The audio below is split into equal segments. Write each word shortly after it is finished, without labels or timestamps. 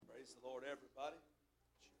Lord, everybody.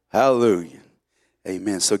 Hallelujah.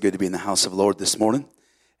 Amen. So good to be in the house of the Lord this morning.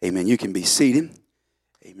 Amen. You can be seated.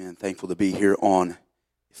 Amen. Thankful to be here on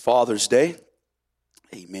Father's Day.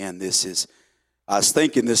 Amen. I was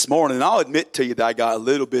thinking this morning, and I'll admit to you that I got a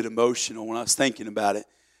little bit emotional when I was thinking about it.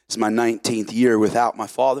 It's my 19th year without my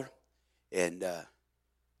father. And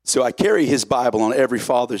so I carry his Bible on every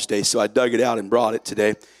Father's Day, so I dug it out and brought it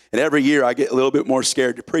today. And every year I get a little bit more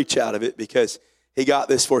scared to preach out of it because he got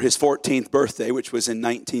this for his 14th birthday, which was in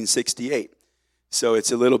 1968. So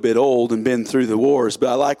it's a little bit old and been through the wars, but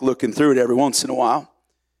I like looking through it every once in a while.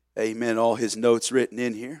 Amen. All his notes written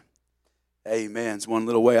in here. Amen. It's one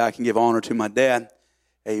little way I can give honor to my dad.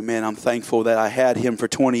 Amen. I'm thankful that I had him for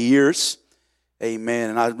 20 years. Amen.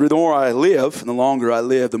 And the more I live, and the longer I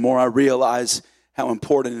live, the more I realize how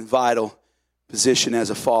important and vital position as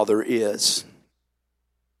a father is.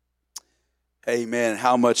 Amen.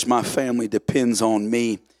 How much my family depends on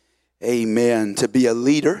me. Amen. To be a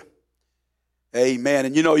leader. Amen.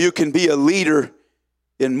 And you can be a leader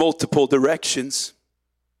in multiple directions.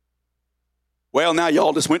 Well, now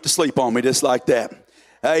y'all just went to sleep on me just like that.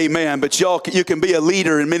 Amen. But you can be a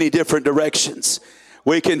leader in many different directions.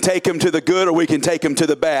 We can take them to the good or we can take them to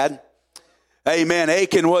the bad. Amen.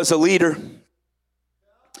 Achan was a leader.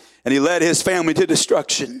 And he led his family to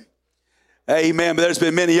destruction. Amen. But there's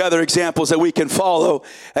been many other examples that we can follow.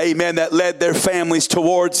 Amen. That led their families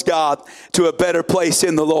towards God to a better place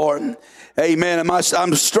in the Lord. Amen.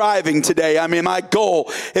 I'm striving today. My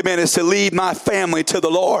goal, amen, is to lead my family to the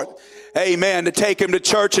Lord. Amen. To take them to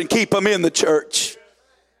church and keep them in the church.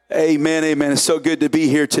 Amen. Amen. It's so good to be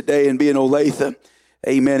here today and be in Olathe.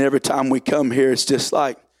 Amen. Every time we come here, it's just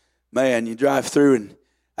like, man, you drive through, and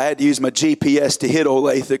I had to use my GPS to hit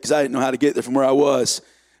Olathe because I didn't know how to get there from where I was.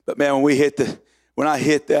 But man, when I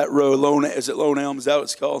hit that road, Lone Elm, is that what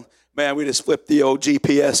it's called? Man, we just flipped the old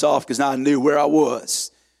GPS off because I knew where I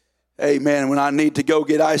was. Amen. When I need to go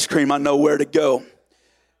get ice cream, I know where to go.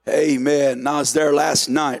 Amen. And I was there last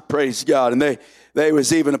night, praise God. And they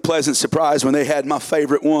was even a pleasant surprise when they had my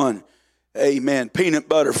favorite one. Amen. Peanut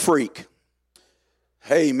butter freak.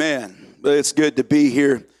 Amen. But it's good to be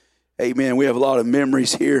here. Amen. We have a lot of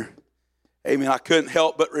memories here. Amen. I couldn't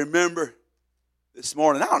help but remember this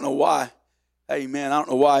morning. I don't know why. Amen. I don't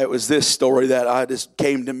know why it was this story that I just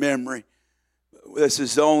came to memory. This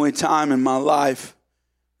is the only time in my life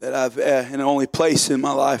that and the only place in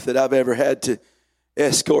my life that I've ever had to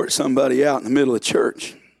escort somebody out in the middle of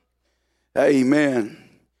church. Amen.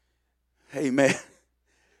 Amen.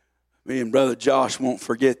 Me and Brother Josh won't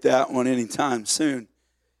forget that one anytime soon.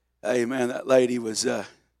 Amen. That lady was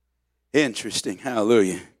interesting.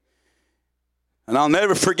 Hallelujah. And I'll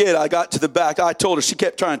never forget, I got to the back. I told her, she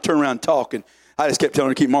kept trying to turn around and talk, and I just kept telling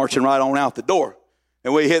her to keep marching right on out the door.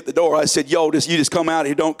 And we hit the door. I said, you just come out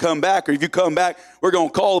here, don't come back, or if you come back, we're going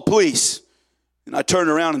to call the police. And I turned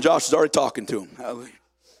around, and Josh was already talking to him. Hallelujah.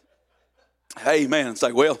 Amen. It's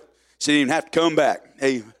like, well, she didn't even have to come back.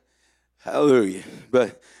 Hey, hallelujah.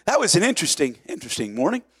 But that was an interesting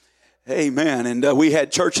morning. Amen. And we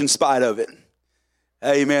had church in spite of it.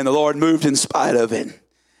 Amen. The Lord moved in spite of it.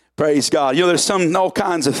 Praise God. There's all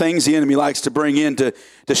kinds of things the enemy likes to bring in to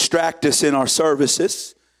distract us in our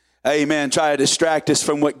services. Amen. Try to distract us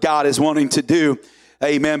from what God is wanting to do.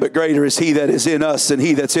 Amen. But greater is he that is in us than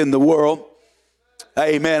he that's in the world.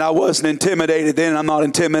 Amen. I wasn't intimidated then. I'm not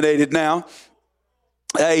intimidated now.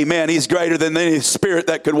 Amen. He's greater than any spirit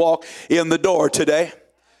that could walk in the door today.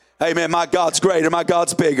 Amen. My God's greater. My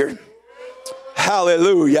God's bigger.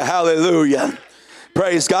 Hallelujah. Hallelujah.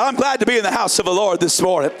 Praise God. I'm glad to be in the house of the Lord this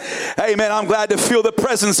morning. Amen. I'm glad to feel the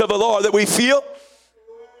presence of the Lord that we feel.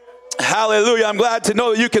 Hallelujah. I'm glad to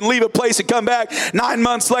know that you can leave a place and come back 9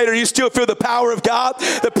 months later and you still feel the power of God,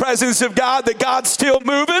 the presence of God, that God's still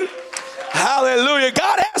moving. Hallelujah.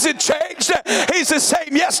 God hasn't changed. He's the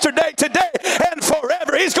same yesterday, today, and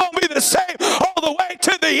forever. He's going to be the same all the way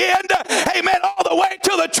to the end. Amen. All the way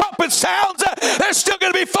till the trumpet sounds. There's still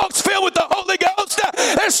going to be folks filled with the Holy Ghost.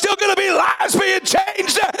 There's still going to be lives being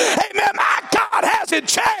changed. Amen. My God hasn't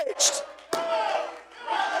changed.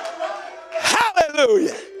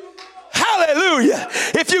 Hallelujah. Hallelujah.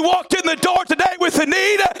 If you walked in the door today with a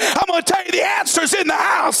need, I'm going to tell you the answer's in the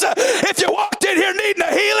house. If you walked in here needing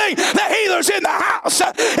a healing, the healer's in the house.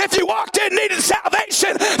 If you walked in needing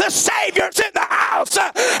salvation, the Savior's in the house.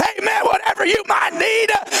 Amen. Whatever you might need,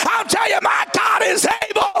 I'll tell you, my God is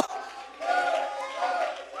able.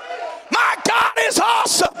 My God is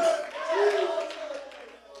awesome.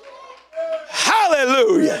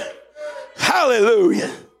 Hallelujah.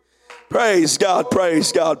 Hallelujah. Praise God,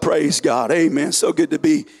 praise God, praise God. Amen. So good to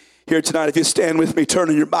be here tonight. If you stand with me, turn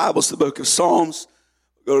in your Bibles to the book of Psalms.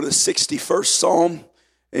 Go to the 61st Psalm.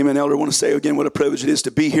 Amen. Elder, I want to say again what a privilege it is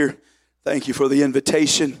to be here. Thank you for the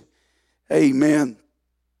invitation. Amen.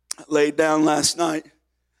 I laid down last night.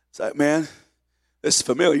 It's like, man, this is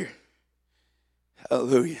familiar.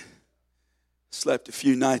 Hallelujah. Slept a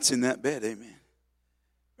few nights in that bed. Amen.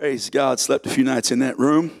 Praise God. Slept a few nights in that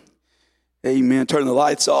room. Amen. Turned the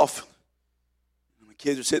lights off. My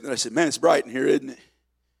kids are sitting there. I said, man, it's bright in here, isn't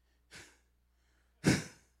it?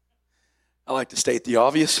 I like to state the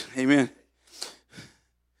obvious. Amen.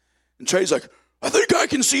 And Trey's like, I think I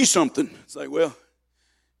can see something. It's like, well,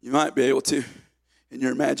 you might be able to in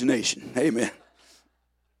your imagination. Amen.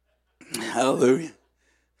 Hallelujah.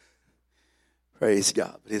 Praise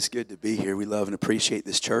God. But it's good to be here. We love and appreciate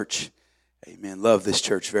this church. Amen. Love this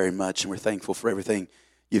church very much. And we're thankful for everything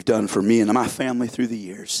you've done for me and my family through the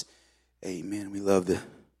years. Amen. We love the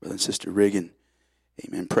brother and sister Riggin.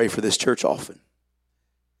 Amen. Pray for this church often.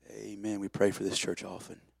 Amen. We pray for this church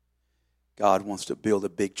often. God wants to build a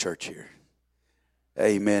big church here.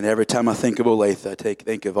 Amen. Every time I think of Olathe, I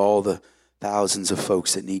think of all the thousands of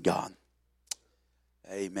folks that need God.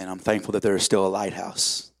 Amen. I'm thankful that there is still a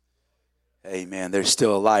lighthouse. Amen. There's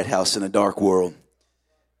still a lighthouse in a dark world.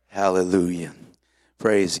 Hallelujah.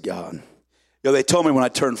 Praise God. You know, they told me when I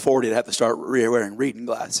turned 40 I'd have to start wearing reading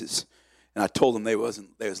glasses. And I told them they was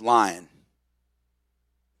lying.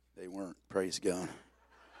 They weren't. Praise God.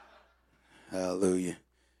 Hallelujah.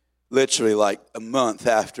 Literally like a month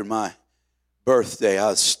after my birthday, I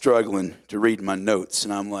was struggling to read my notes.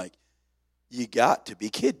 And I'm like, you got to be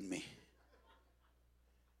kidding me.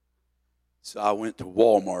 So I went to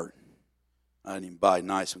Walmart. I didn't even buy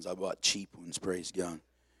nice ones. I bought cheap ones, praise God.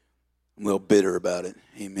 I'm a little bitter about it.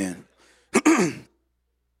 Amen.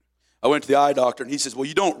 I went to the eye doctor, and he says, well,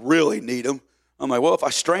 you don't really need them. I'm like, well, if I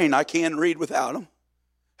strain, I can read without them.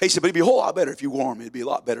 He said, but it'd be a whole lot better if you wore them. It'd be a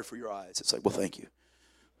lot better for your eyes. It's like, well, thank you.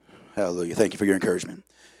 Hallelujah. Thank you for your encouragement.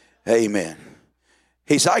 Amen.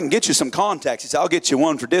 He said, I can get you some contacts. He said, I'll get you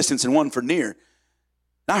one for distance and one for near.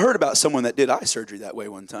 And I heard about someone that did eye surgery that way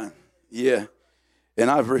one time. Yeah. And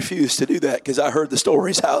I've refused to do that because I heard the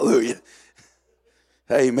stories. Hallelujah.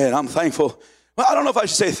 Amen. I'm thankful. Well, I don't know if I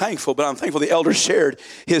should say thankful, but I'm thankful the elder shared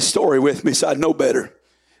his story with me so I know better.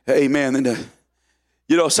 Amen. And,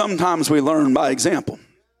 sometimes we learn by example.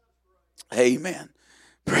 Amen.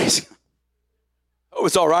 Praise God. Oh,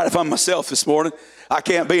 it's all right if I'm myself this morning. I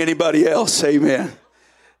can't be anybody else. Amen.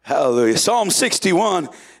 Hallelujah. Psalm 61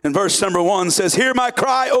 and verse number 1 says, hear my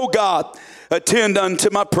cry, O God, attend unto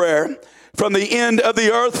my prayer. From the end of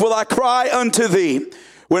the earth will I cry unto thee.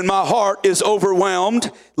 When my heart is overwhelmed,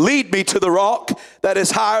 lead me to the rock that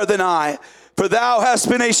is higher than I. For thou hast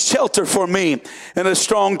been a shelter for me and a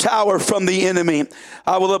strong tower from the enemy.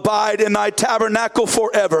 I will abide in thy tabernacle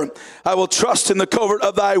forever. I will trust in the covert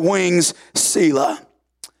of thy wings, Selah.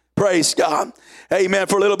 Praise God. Amen.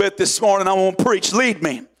 For a little bit this morning, I won't preach. Lead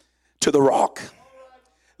me to the rock.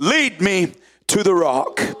 Lead me to the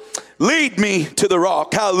rock. Lead me to the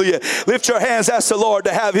rock. Hallelujah. Lift your hands. Ask the Lord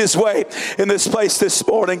to have his way in this place this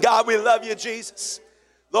morning. God, we love you, Jesus.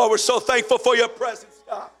 Lord, we're so thankful for your presence,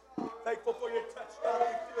 God. Thankful for your touch, God. We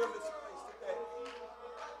feel in this place today.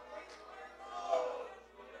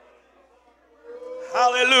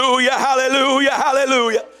 Hallelujah, hallelujah,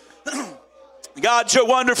 hallelujah. God, you're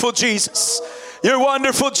wonderful, Jesus. You're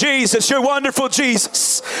wonderful, Jesus. You're wonderful,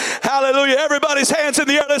 Jesus. Hallelujah. Everybody's hands in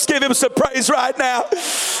the air. Let's give him some praise right now.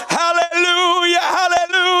 Hallelujah,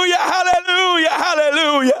 hallelujah, hallelujah,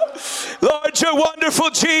 hallelujah. Lord, you're wonderful,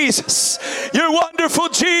 Jesus. You're wonderful,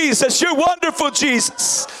 Jesus. You're wonderful,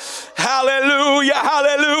 Jesus. Hallelujah,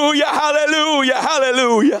 hallelujah, hallelujah,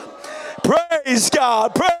 hallelujah. Praise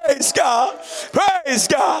God, praise God, praise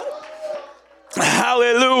God.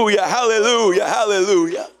 Hallelujah, hallelujah,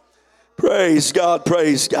 hallelujah. Praise God,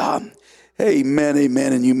 praise God. Amen,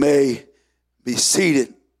 amen. And you may be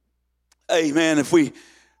seated. Amen. If we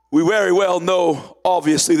very well know,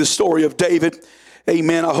 obviously, the story of David.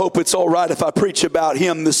 Amen. I hope it's all right if I preach about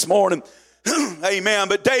him this morning. Amen.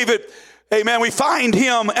 But David, amen, we find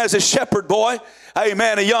him as a shepherd boy.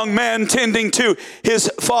 Amen. A young man tending to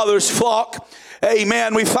his father's flock.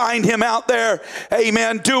 Amen. We find him out there,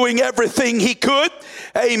 amen, doing everything he could,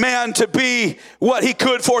 amen, to be what he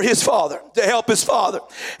could for his father, to help his father.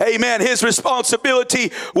 Amen. His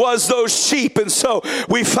responsibility was those sheep. And so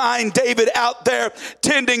we find David out there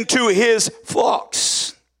tending to his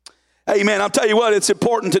flocks. Amen. I'll tell you what, it's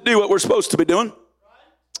important to do what we're supposed to be doing.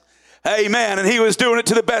 Amen. And he was doing it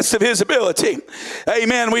to the best of his ability.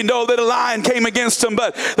 Amen. We know that a lion came against him,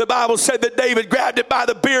 but the Bible said that David grabbed it by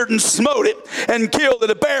the beard and smote it and killed it.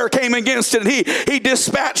 A bear came against it, and he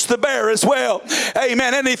dispatched the bear as well.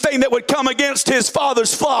 Amen. Anything that would come against his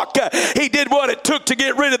father's flock, he did what it took to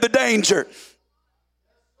get rid of the danger.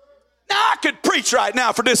 Now, I could preach right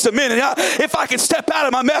now for just a minute. If I could step out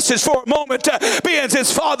of my message for a moment, being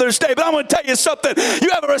it's Father's Day. But I'm going to tell you something. You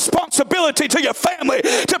have a responsibility to your family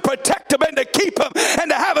to protect them and to keep them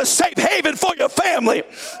and to have a safe haven for your family.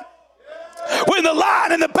 When the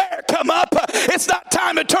lion and the bear come up, it's not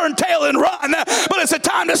time to turn tail and run, but it's a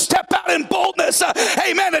time to step out in boldness,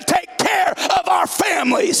 amen, to take care of our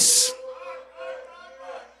families.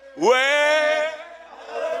 Well,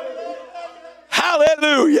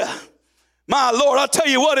 hallelujah. My Lord, I'll tell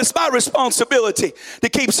you what, it's my responsibility to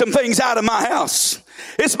keep some things out of my house.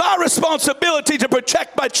 It's my responsibility to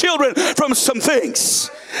protect my children from some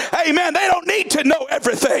things. Amen. They don't need to know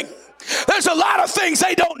everything. There's a lot of things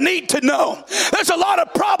they don't need to know. There's a lot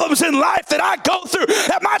of problems in life that I go through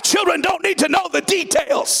that my children don't need to know the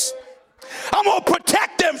details. I'm going to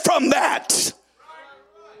protect them from that.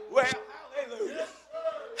 Well,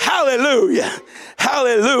 hallelujah.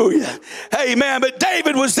 Hallelujah. Amen. But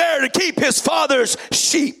David was there to keep his father's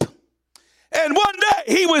sheep. And one day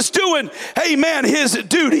he was doing, amen, his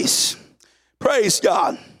duties. Praise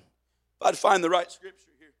God. If I'd find the right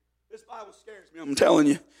scripture here. This Bible scares me, I'm telling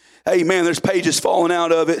you. Amen. There's pages falling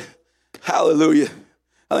out of it. Hallelujah.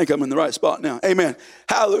 I think I'm in the right spot now. Amen.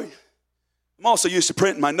 Hallelujah. I'm also used to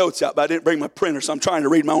printing my notes out, but I didn't bring my printer, so I'm trying to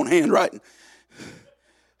read my own handwriting.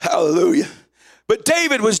 Hallelujah. But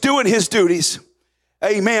David was doing his duties.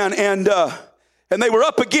 Amen. And they were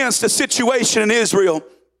up against a situation in Israel.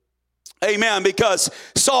 Amen. Because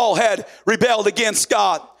Saul had rebelled against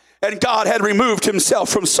God, and God had removed himself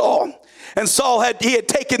from Saul. And he had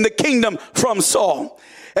taken the kingdom from Saul.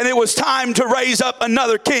 And it was time to raise up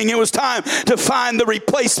another king. It was time to find the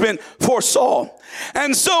replacement for Saul.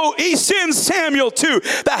 And so he sends Samuel to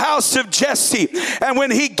the house of Jesse. And when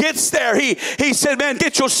he gets there, he said, man,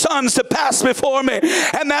 get your sons to pass before me.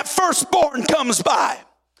 And that firstborn comes by.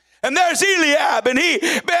 And there's Eliab. And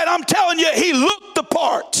I'm telling you, he looked the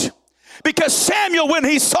part. Because Samuel, when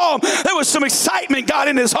he saw him, there was some excitement got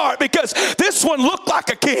in his heart. Because this one looked like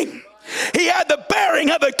a king. He had the bearing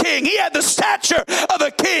of a king. He had the stature of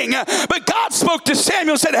a king. But God spoke to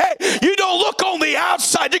Samuel and said, hey, you don't look on the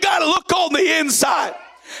outside. You got to look on the inside.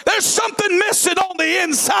 There's something missing on the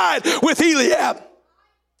inside with Eliab.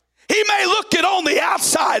 He may look it on the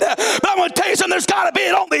outside, but I'm going to tell you something. There's got to be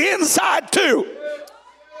it on the inside too.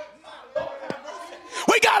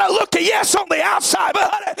 We got to look at yes on the outside, but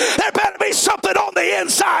honey, there better be something on the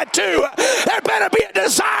inside too. There better be a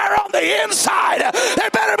desire on the inside. There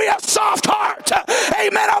better be a soft heart.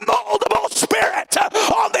 Amen. A moldable spirit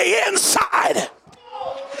on the inside.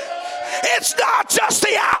 It's not just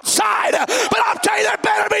the outside, but I'll tell you, there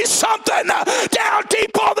better be something down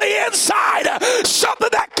deep on the inside. Something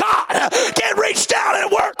that God can reach down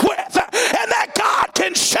and work with, and that God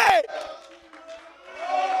can shape.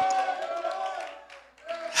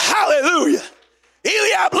 Hallelujah.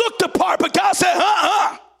 Eliab looked the part, but God said,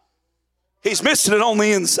 he's missing it on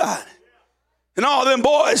the inside. And all them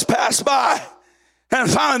boys passed by. And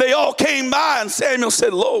finally they all came by, and Samuel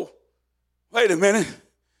said, lo, wait a minute.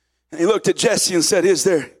 And he looked at Jesse and said, is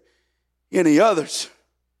there any others?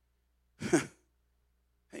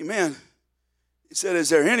 Amen. He said, is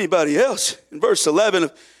there anybody else? In verse 11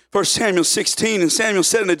 of 1 Samuel 16, and Samuel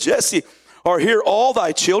said unto Jesse, are here all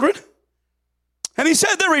thy children? And he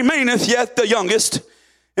said, there remaineth yet the youngest,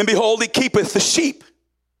 and behold, he keepeth the sheep.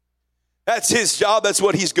 That's his job. That's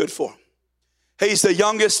what he's good for. He's the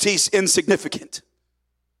youngest. He's insignificant.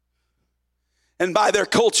 And by their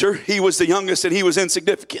culture, he was the youngest and he was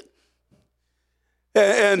insignificant.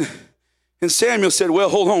 And Samuel said, well,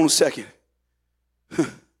 hold on a second.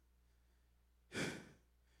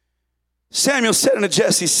 Samuel said unto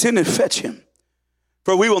Jesse, send and fetch him,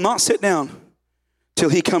 for we will not sit down till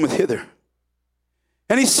he cometh hither.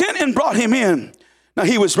 And he sent and brought him in. Now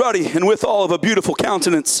he was ruddy and withal of a beautiful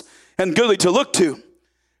countenance and goodly to look to.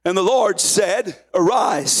 And the Lord said,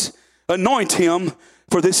 arise, anoint him,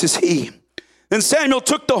 for this is he. Then Samuel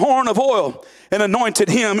took the horn of oil and anointed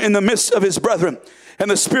him in the midst of his brethren. And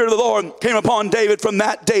the Spirit of the Lord came upon David from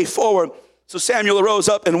that day forward. So Samuel arose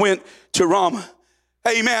up and went to Ramah.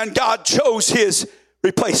 Amen. God chose his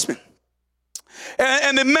replacement. And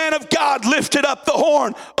And the man of God lifted up the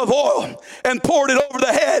horn of oil and poured it over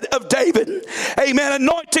the head of David. Amen.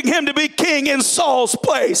 Anointing him to be king in Saul's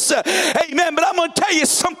place. Amen. But I'm going to tell you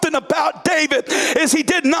something about David is he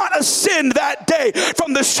did not ascend that day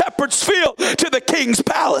from the shepherd's field to the king's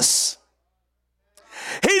palace.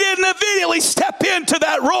 He didn't immediately step into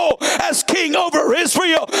that role as king over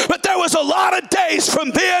Israel. But there was a lot of days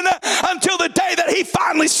from then until the day that he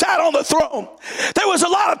finally sat on the throne. There was a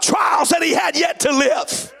lot of trials that he had yet to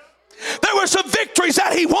live. There were some victories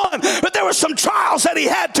that he won, but there were some trials that he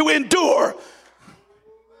had to endure.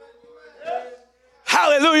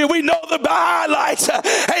 Hallelujah. We know the highlights.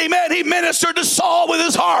 Amen. He ministered to Saul with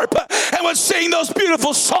his harp and would sing those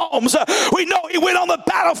beautiful psalms. We know he went on the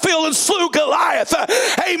battlefield and slew Goliath.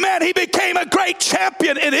 Amen. He became a great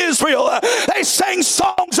champion in Israel. They sang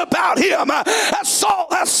songs about him. That Saul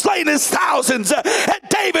has slain his thousands and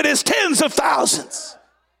David his tens of thousands.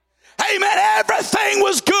 Amen. Everything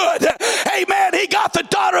was good. Amen. He got the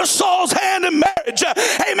daughter of Saul's hand in marriage.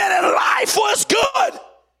 Amen. And life was good.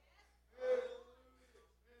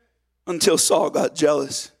 Until Saul got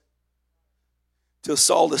jealous. Until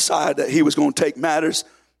Saul decided that he was going to take matters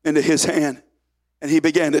into his hand. And he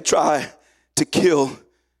began to try to kill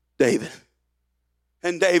David.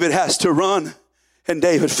 And David has to run. And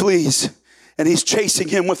David flees. And he's chasing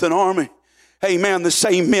him with an army. Amen. The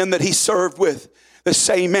same men that he served with, the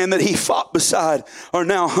same men that he fought beside, are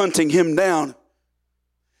now hunting him down.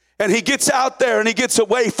 And he gets out there and he gets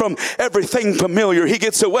away from everything familiar. He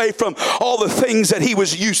gets away from all the things that he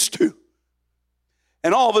was used to.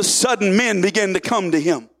 And all of a sudden men begin to come to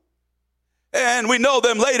him. And we know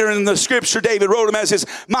them later in the scripture. David wrote them as his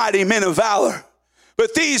mighty men of valor.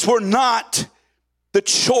 But these were not the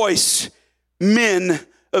choice men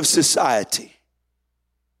of society.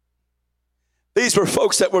 These were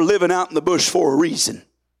folks that were living out in the bush for a reason.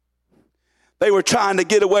 They were trying to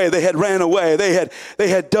get away. They had ran away. They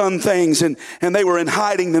had done things and they were in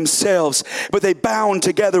hiding themselves. But they bound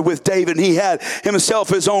together with David. And he had himself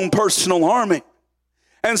his own personal army.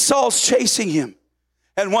 And Saul's chasing him.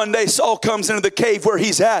 And one day Saul comes into the cave where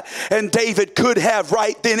he's at. And David could have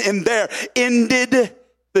right then and there ended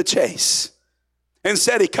the chase.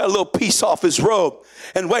 Instead, he cut a little piece off his robe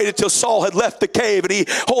and waited till Saul had left the cave. And he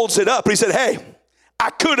holds it up. And he said, hey,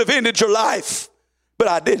 I could have ended your life, but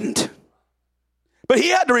I didn't. But he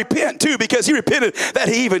had to repent too, because he repented that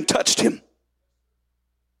he even touched him.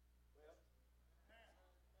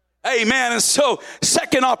 Amen. And so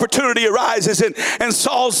second opportunity arises and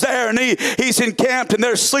Saul's there and he's encamped and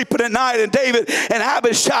they're sleeping at night, and David and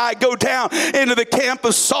Abishai go down into the camp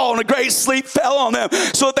of Saul and a great sleep fell on them.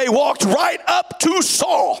 So they walked right up to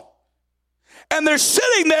Saul and they're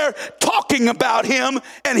sitting there talking about him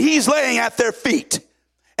and he's laying at their feet.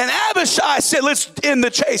 And Abishai said, let's end the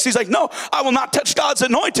chase. He's like, no, I will not touch God's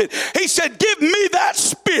anointed. He said, give me that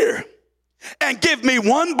spear and give me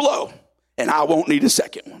one blow and I won't need a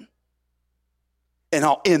second one. And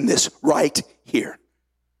I'll end this right here.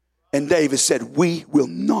 And David said, we will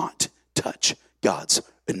not touch God's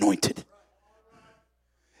anointed.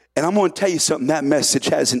 And I'm going to tell you something. That message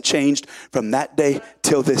hasn't changed from that day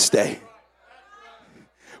till this day.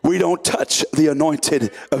 We don't touch the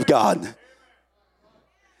anointed of God.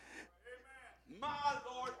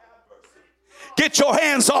 Get your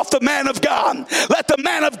hands off the man of God. Let the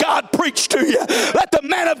man of God preach to you. Let the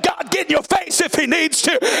man of God get in your face if he needs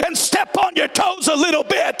to and step on your toes a little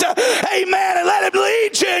bit. Amen. And let him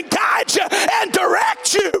lead you and guide you and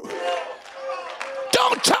direct you.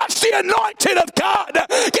 Don't touch the anointed of God.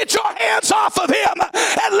 Get your hands off of him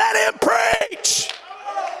and let him preach.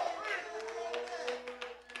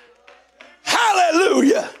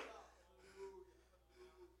 Hallelujah.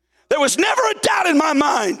 There was never a doubt in my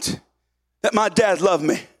mind that my dad loved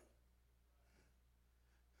me.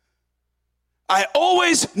 I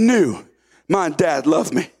always knew my dad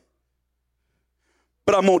loved me.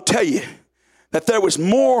 But I'm going to tell you that there was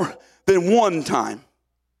more than one time,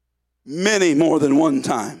 many more than one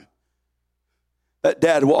time, that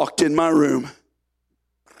dad walked in my room.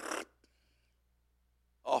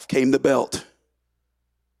 Off came the belt.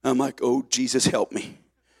 I'm like, oh, Jesus, help me.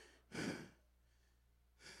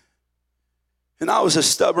 And I was as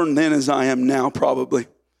stubborn then as I am now, probably.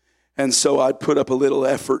 And so I'd put up a little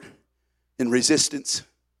effort in resistance.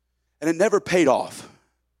 And it never paid off.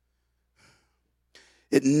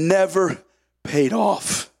 It never paid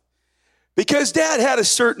off. Because Dad had a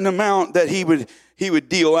certain amount that he would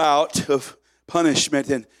deal out of punishment.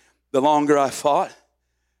 And the longer I fought,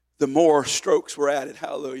 the more strokes were added.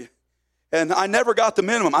 Hallelujah. And I never got the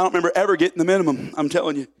minimum. I don't remember ever getting the minimum. I'm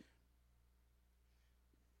telling you.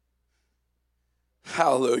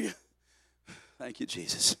 Hallelujah. Thank you,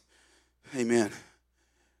 Jesus. Amen.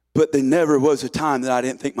 But there never was a time that I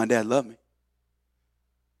didn't think my dad loved me.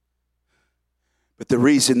 But the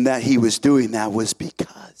reason that he was doing that was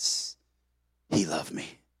because he loved me.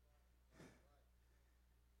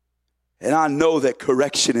 And I know that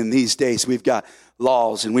correction in these days, we've got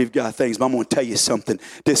laws and we've got things, but I'm going to tell you something.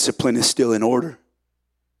 Discipline is still in order.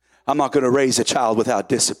 I'm not going to raise a child without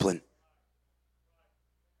discipline.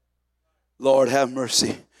 Lord, have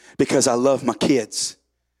mercy, because I love my kids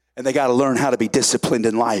and they got to learn how to be disciplined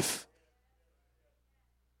in life.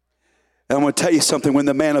 And I'm going to tell you something. When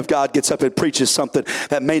the man of God gets up and preaches something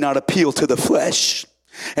that may not appeal to the flesh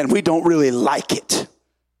and we don't really like it,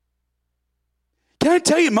 can I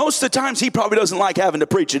tell you, most of the times he probably doesn't like having to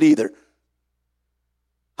preach it either.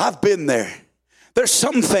 I've been there. There's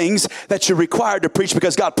some things that you're required to preach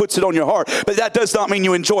because God puts it on your heart, but that does not mean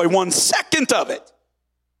you enjoy 1 second of it.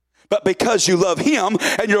 But because you love him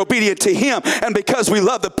and you're obedient to him, and because we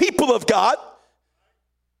love the people of God,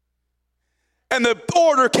 and the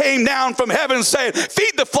order came down from heaven saying,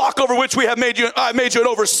 feed the flock over which I made you an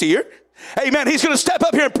overseer. Amen. He's going to step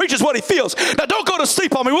up here and preach what he feels. Now, don't go to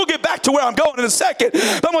sleep on me. We'll get back to where I'm going in a second.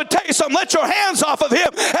 But I'm going to tell you something. Let your hands off of him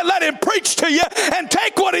and let him preach to you, and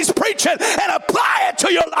take what he's preaching and apply it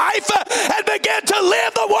to your life and begin to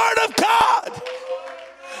live the word of God.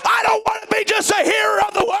 I don't want to be just a hearer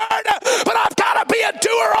of the word, but I've got to be a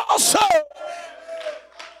doer also.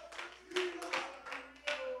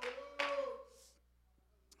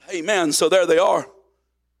 Amen. So there they are.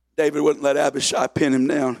 David wouldn't let Abishai pin him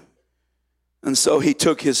down. And so he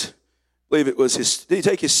took his, I believe it was his, did he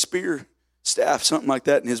take his spear, staff, something like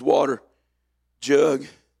that, in his water jug?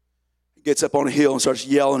 He gets up on a hill and starts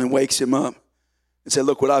yelling and wakes him up and said,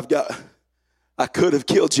 look what I've got. I could have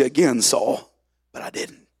killed you again, Saul, but I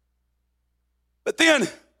didn't. But then,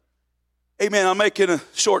 amen, I'm making a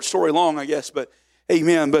short story long, I guess, but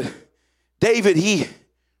amen. But David,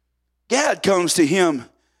 Gad comes to him.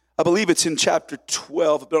 I believe it's in chapter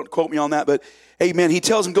 12. Don't quote me on that, but amen. He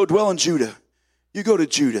tells him, go dwell in Judah. You go to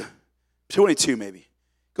Judah. 22 maybe. He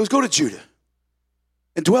goes, go to Judah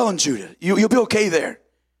and dwell in Judah. You'll be okay there.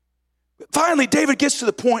 But finally, David gets to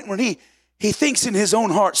the point where he thinks in his own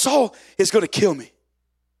heart, Saul is going to kill me.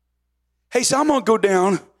 Hey, so I'm going to go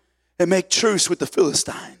down and make truce with the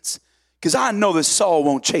Philistines, because I know that Saul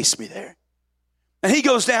won't chase me there. And he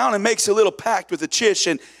goes down and makes a little pact with Achish,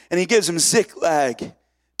 and he gives him Ziklag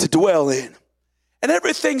to dwell in. And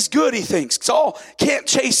everything's good, he thinks. Saul can't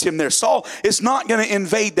chase him there. Saul is not going to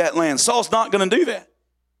invade that land. Saul's not going to do that.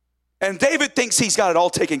 And David thinks he's got it all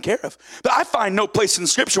taken care of. But I find no place in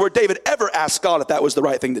Scripture where David ever asked God if that was the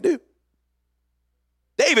right thing to do.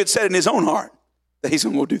 David said in his own heart that he's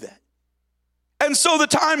going to go do that. And so the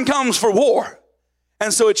time comes for war.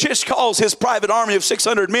 And so Achish calls his private army of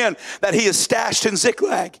 600 men that he has stashed in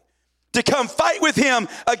Ziklag to come fight with him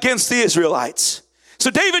against the Israelites. So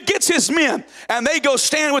David gets his men, and they go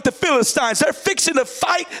stand with the Philistines. They're fixing to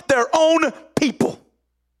fight their own people.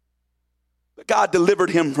 But God delivered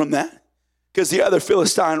him from that, because the other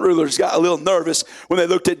Philistine rulers got a little nervous when they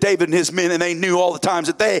looked at David and his men, and they knew all the times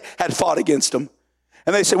that they had fought against him.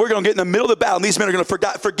 And they said, we're going to get in the middle of the battle, and these men are going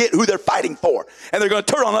to forget who they're fighting for. And they're going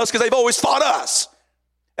to turn on us because they've always fought us.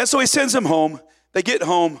 And so he sends them home. They get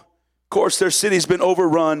home. Of course, their city's been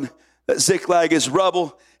overrun. That Ziklag is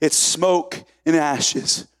rubble. It's smoke and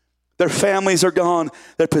ashes. Their families are gone.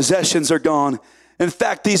 Their possessions are gone. In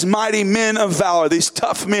fact, these mighty men of valor, these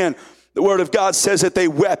tough men, the word of God says that they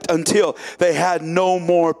wept until they had no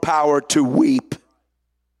more power to weep.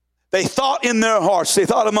 They thought in their hearts, they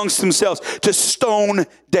thought amongst themselves to stone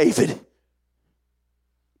David,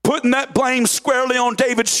 putting that blame squarely on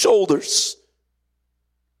David's shoulders.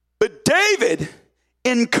 But David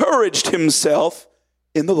encouraged himself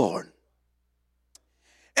in the Lord.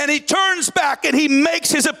 And he turns back and he makes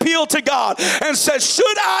his appeal to God and says, should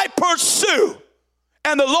I pursue?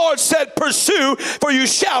 And the Lord said, pursue, for you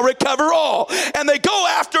shall recover all. And they go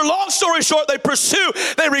after, long story short, they pursue.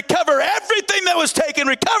 They recover everything that was taken,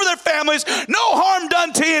 recover their families, no harm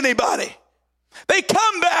done to anybody. They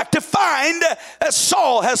come back to find that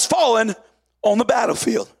Saul has fallen on the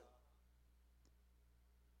battlefield.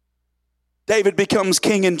 David becomes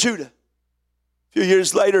king in Judah. A few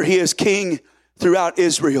years later, he is king throughout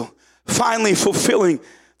Israel, finally fulfilling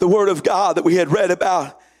the word of God that we had read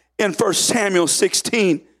about in 1 Samuel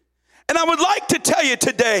 16. And I would like to tell you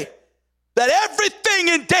today that everything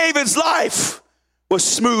in David's life was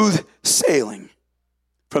smooth sailing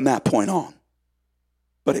from that point on.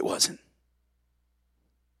 But it wasn't.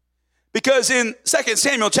 Because in 2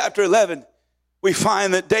 Samuel chapter 11, we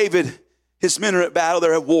find that David, his men are at battle,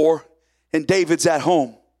 they're at war, and David's at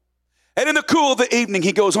home. And in the cool of the evening,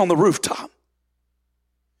 he goes on the rooftop.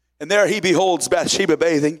 And there he beholds Bathsheba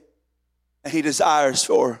bathing. And he desires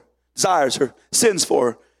her, sins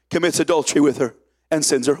for her, commits adultery with her, and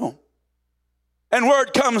sends her home. And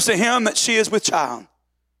word comes to him that she is with child.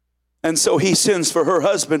 And so he sends for her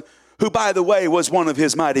husband, who, by the way, was one of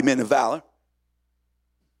his mighty men of valor.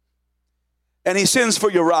 And he sends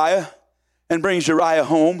for Uriah and brings Uriah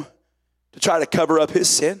home to try to cover up his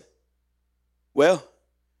sin. Well,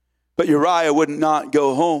 but Uriah would not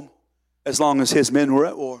go home as long as his men were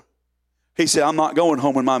at war. He said, I'm not going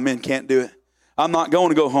home when my men can't do it. I'm not going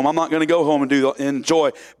to go home. I'm not going to go home and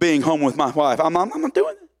enjoy being home with my wife. I'm not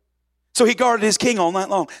doing it. So he guarded his king all night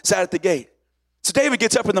long, sat at the gate. So David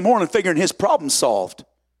gets up in the morning figuring his problem's solved.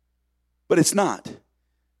 But it's not.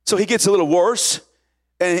 So he gets a little worse,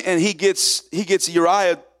 and he gets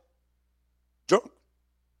Uriah drunk.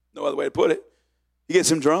 No other way to put it. He gets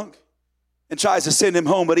him drunk and tries to send him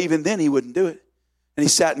home, but even then he wouldn't do it. And he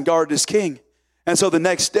sat and guarded his king. And so the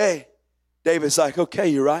next day, David's like, okay,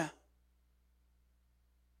 Uriah.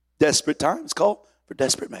 Desperate times call for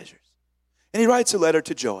desperate measures. And he writes a letter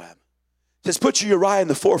to Joab. He says, put Uriah in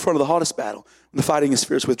the forefront of the hottest battle. When the fighting is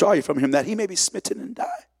fierce, withdraw you from him, that he may be smitten and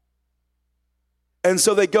die. And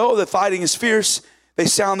so they go, the fighting is fierce. They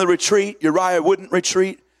sound the retreat. Uriah wouldn't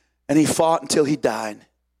retreat, and he fought until he died.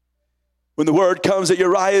 When the word comes that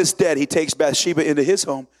Uriah is dead, he takes Bathsheba into his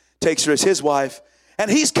home, takes her as his wife, and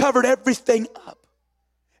he's covered everything up.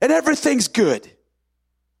 And everything's good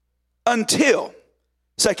until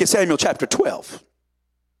 2 Samuel chapter 12.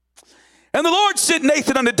 And the Lord sent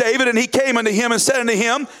Nathan unto David, and he came unto him and said unto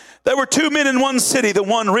him, there were two men in one city, the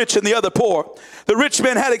one rich and the other poor. The rich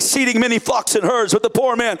man had exceeding many flocks and herds, but the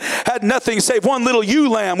poor man had nothing save one little ewe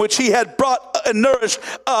lamb, which he had brought and nourished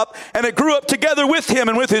up, and it grew up together with him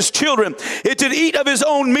and with his children. It did eat of his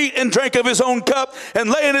own meat and drank of his own cup,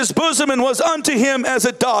 and lay in his bosom, and was unto him as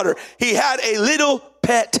a daughter. He had a little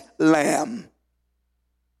pet lamb.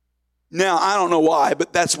 Now, I don't know why,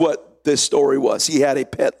 but that's what this story was. He had a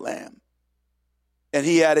pet lamb. And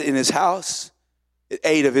he had it in his house. It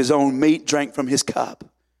ate of his own meat, drank from his cup,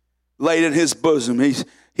 laid in his bosom.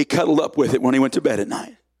 He cuddled up with it when he went to bed at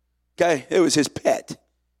night. Okay, it was his pet.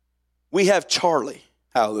 We have Charlie,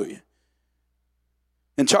 hallelujah.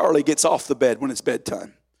 And Charlie gets off the bed when it's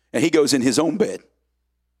bedtime, and he goes in his own bed.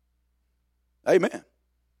 Amen.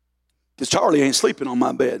 Because Charlie ain't sleeping on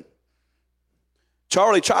my bed.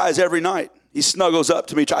 Charlie tries every night. He snuggles up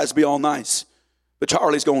to me, tries to be all nice. But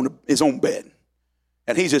Charlie's going to his own bed,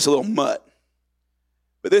 and he's just a little mutt.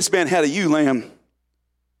 But this man had a ewe lamb,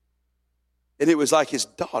 and it was like his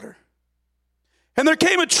daughter. And there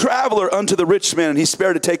came a traveler unto the rich man, and he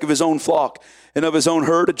spared to take of his own flock and of his own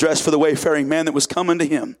herd a dress for the wayfaring man that was coming to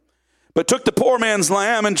him, but took the poor man's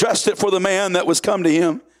lamb and dressed it for the man that was come to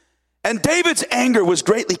him. And David's anger was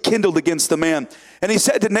greatly kindled against the man. And he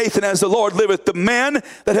said to Nathan, as the Lord liveth, the man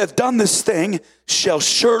that hath done this thing shall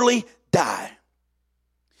surely die.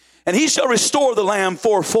 And he shall restore the lamb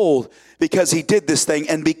fourfold, because he did this thing,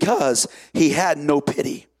 and because he had no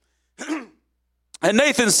pity. And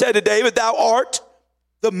Nathan said to David, thou art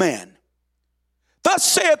the man. Thus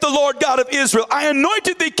saith the Lord God of Israel, I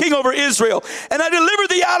anointed thee king over Israel, and I delivered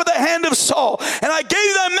thee out of the hand of Saul, and I gave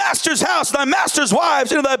thee thy master's house, and thy master's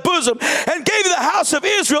wives into thy bosom, and gave thee the house of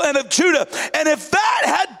Israel and of Judah. And if that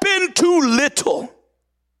had been too little,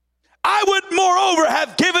 I would moreover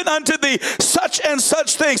have given unto thee such and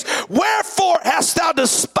such things. Wherefore hast thou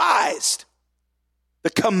despised the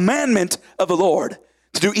commandment of the Lord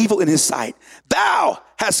to do evil in his sight? Thou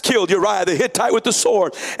hast killed Uriah the Hittite with the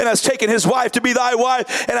sword, and hast taken his wife to be thy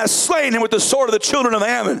wife, and hast slain him with the sword of the children of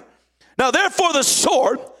Ammon. Now therefore the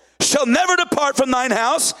sword shall never depart from thine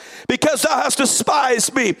house, because thou hast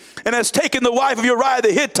despised me, and hast taken the wife of Uriah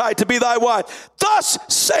the Hittite to be thy wife. Thus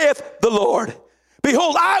saith the Lord,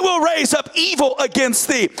 behold, I will raise up evil against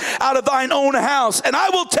thee out of thine own house, and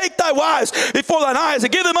I will take thy wives before thine eyes,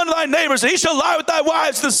 and give them unto thy neighbors, and he shall lie with thy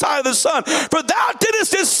wives in the sight of the sun. For thou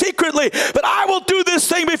didst this secretly, but I will do this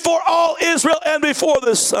thing before all Israel and before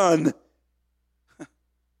the sun.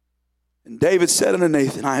 And David said unto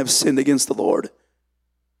Nathan, I have sinned against the Lord.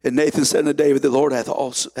 And Nathan said unto David, the Lord hath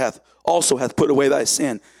also put away thy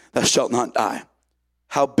sin, thou shalt not die.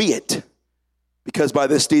 Howbeit, because by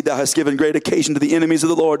this deed thou hast given great occasion to the enemies of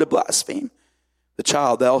the Lord to blaspheme, the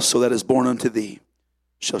child also that is born unto thee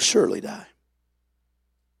shall surely die.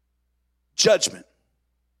 Judgment.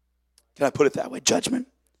 Can I put it that way? Judgment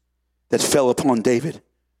that fell upon David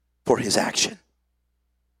for his action.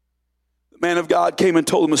 The man of God came and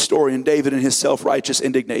told him a story, and David, in his self-righteous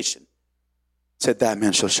indignation, said, that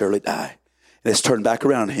man shall surely die. And it's turned back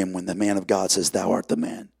around to him when the man of God says, thou art the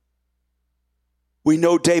man. We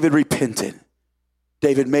know David repented.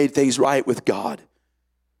 David made things right with God.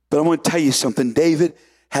 But I want to tell you something. David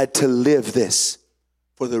had to live this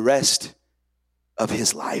for the rest of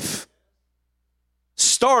his life.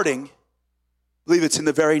 Starting, I believe it's in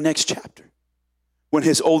the very next chapter, when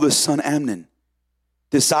his oldest son Amnon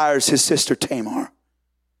desires his sister Tamar.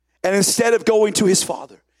 And instead of going to his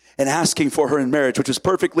father and asking for her in marriage, which was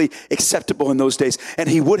perfectly acceptable in those days, and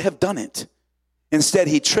he would have done it, instead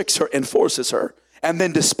he tricks her and forces her and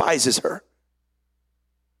then despises her.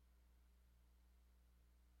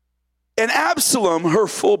 And Absalom, her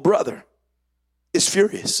full brother, is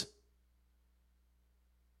furious.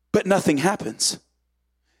 But nothing happens.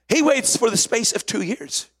 He waits for the space of 2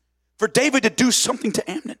 years for David to do something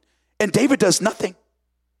to Amnon. And David does nothing.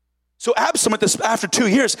 So Absalom, after 2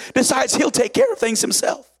 years, decides he'll take care of things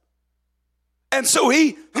himself. And so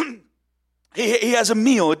he has a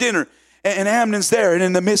meal, a dinner, and Amnon's there. And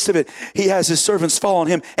in the midst of it, he has his servants fall on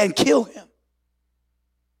him and kill him.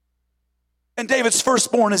 And David's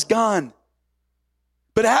firstborn is gone.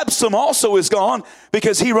 But Absalom also is gone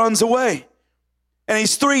because he runs away. And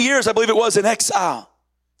he's 3 years, I believe it was, in exile.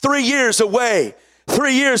 3 years away.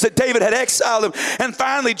 3 years that David had exiled him. And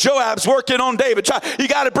finally Joab's working on David. You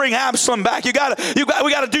got to bring Absalom back. We got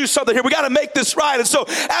to do something here. We got to make this right. And so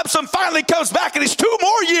Absalom finally comes back, and it's 2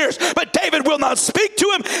 more years. But David will not speak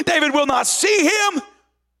to him. David will not see him.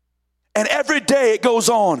 And every day it goes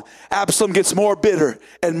on, Absalom gets more bitter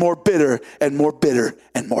and more bitter and more bitter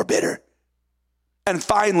and more bitter. And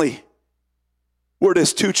finally, we're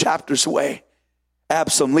just 2 chapters away.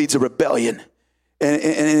 Absalom leads a rebellion.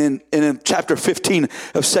 And in chapter 15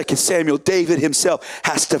 of 2 Samuel, David himself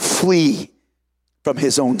has to flee from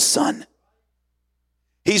his own son.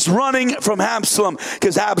 He's running from Absalom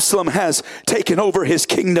because Absalom has taken over his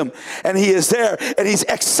kingdom. And he is there, and he's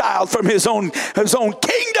exiled from his own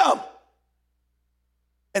kingdom.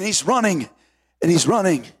 And he's running,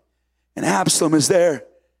 and Absalom is there.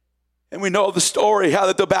 And we know the story, how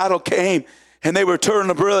that the battle came, and they were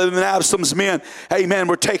turning and Absalom's men, amen,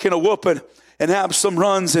 were taking a whooping. And Absalom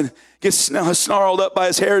runs and gets snarled up by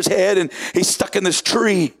his hair's head, and he's stuck in this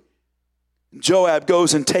tree. And Joab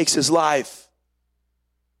goes and takes his life.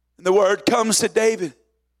 And the word comes to David.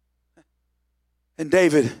 And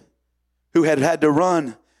David, who had to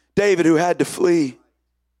run, David, who had to flee,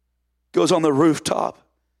 goes on the rooftop.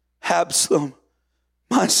 Absalom,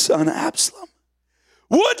 my son Absalom,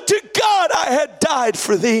 would to God I had died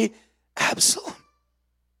for thee, Absalom.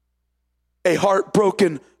 A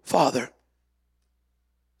heartbroken father.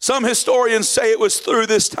 Some historians say it was through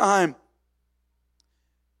this time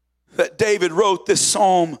that David wrote this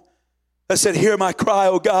psalm that said, hear my cry,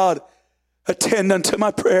 O God, attend unto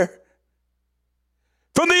my prayer.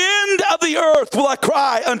 From the end of the earth will I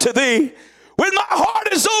cry unto thee. When my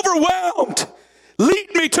heart is overwhelmed, lead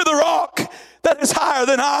me to the rock that is higher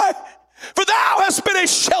than I. For thou hast been a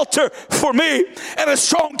shelter for me and a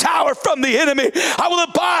strong tower from the enemy. I will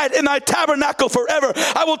abide in thy tabernacle forever.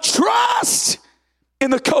 I will trust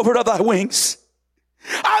in the covert of thy wings.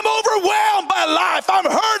 I'm overwhelmed by life. I'm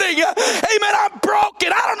hurting. Amen. I'm broken.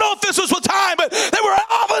 I don't know if this was the time, but there were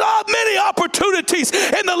many opportunities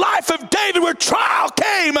in the life of David where trial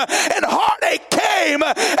came and heartache came.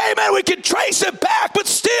 Amen. We can trace it back, but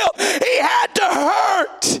still he had to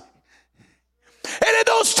hurt. And in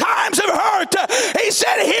those times of hurt, he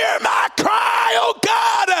said, hear my cry, O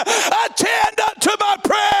God, attend unto my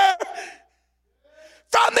prayer.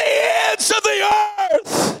 From the ends of the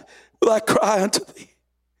earth will I cry unto thee.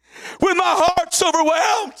 When my heart's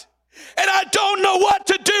overwhelmed and I don't know what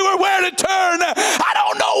to do or where to turn, I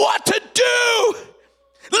don't know what to do.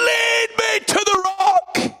 Lead me to the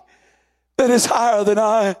rock that is higher than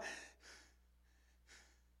I.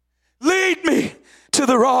 Lead me to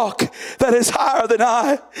the rock that is higher than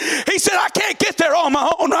I. He said, I can't get there on my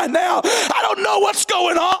own right now. I don't know what's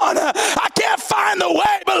going on. I can't find the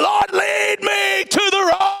way, but Lord, lead me to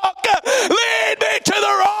the rock. Lead me to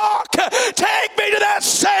the rock. Take me to that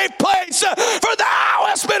safe place. For thou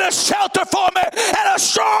hast been a shelter for me and a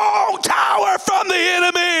strong tower from the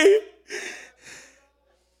enemy.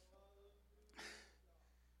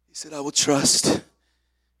 He said, I will trust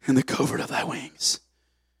in the covert of thy wings.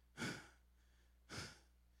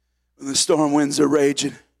 When the storm winds are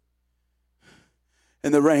raging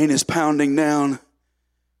and the rain is pounding down,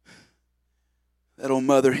 that old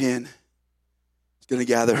mother hen is going to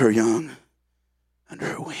gather her young under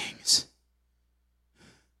her wings.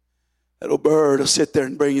 That old bird will sit there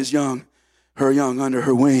and bring her young under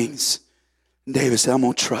her wings. And David said, I'm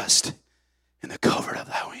going to trust in the covert of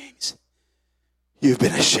thy wings. You've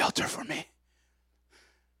been a shelter for me.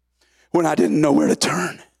 When I didn't know where to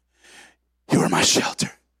turn, You are my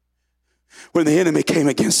shelter. When the enemy came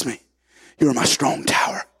against me, you were my strong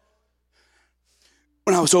tower.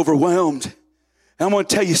 When I was overwhelmed, and I'm going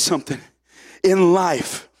to tell you something. In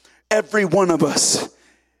life, every one of us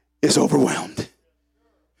is overwhelmed.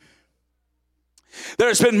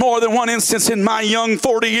 There's been more than one instance in my young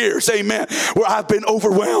 40 years, amen, where I've been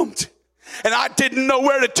overwhelmed. And I didn't know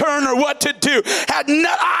where to turn or what to do.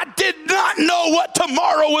 I did not know what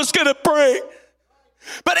tomorrow was going to bring.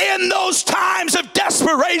 But in those times of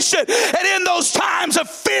desperation and in those times of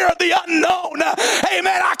fear of the unknown,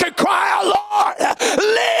 amen, I could cry out, Lord,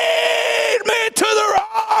 lead me to the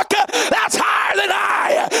rock that's higher than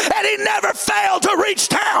I. And he never failed to reach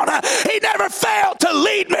down. He never failed to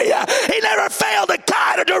lead me. He never failed to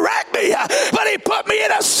guide or direct me. But he put me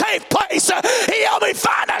in a safe place. He helped me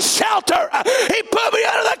find a shelter. He put me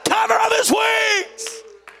under the cover of his wings.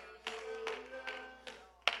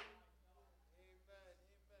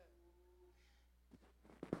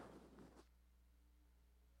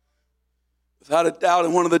 Without a doubt,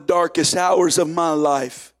 in one of the darkest hours of my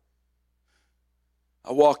life,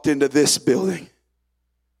 I walked into this building,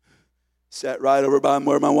 sat right over by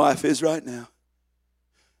where my wife is right now.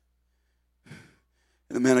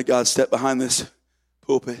 And the man of God stepped behind this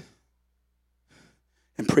pulpit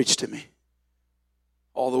and preached to me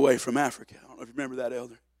all the way from Africa. I don't know if you remember that,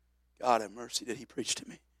 elder. God have mercy, did he preach to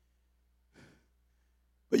me.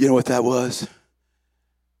 But you know what that was?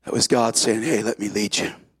 That was God saying, hey, let me lead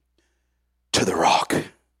you to the rock.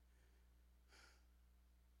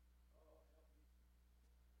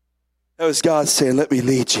 That was God saying, let me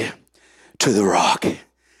lead you to the rock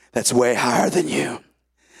that's way higher than you.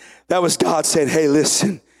 That was God saying, hey,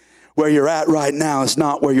 listen, where you're at right now is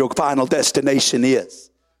not where your final destination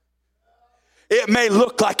is. It may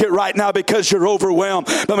look like it right now because you're overwhelmed.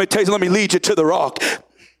 Let me tell you, let me lead you to the rock.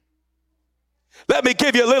 Let me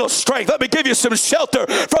give you a little strength. Let me give you some shelter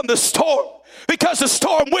from the storm. Because the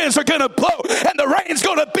storm winds are going to blow and the rain's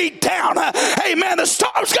going to beat down. Amen. The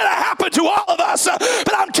storm's going to happen to all of us.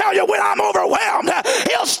 But I'm telling you, when I'm overwhelmed,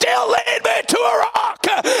 he'll still lead me to a rock.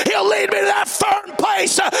 He'll lead me to that firm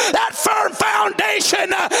place, that firm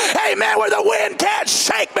foundation. Amen. Where the wind can't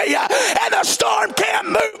shake me and the storm can't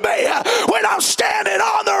move me. When I'm standing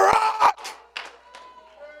on the rock.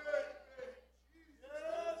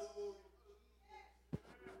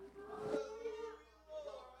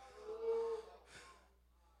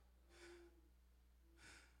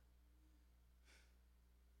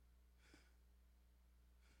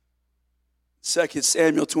 2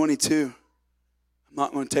 Samuel 22. I'm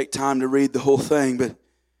not going to take time to read the whole thing, but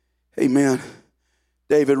amen.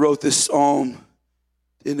 David wrote this psalm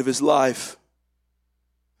at the end of his life.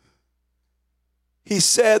 He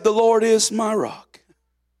said, the Lord is my rock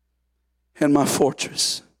and my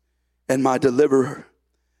fortress and my deliverer,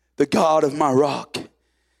 the God of my rock.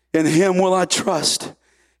 In him will I trust.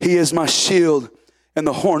 He is my shield and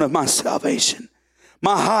the horn of my salvation,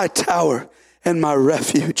 my high tower and my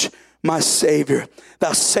refuge, my Savior.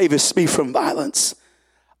 Thou savest me from violence.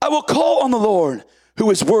 I will call on the Lord, who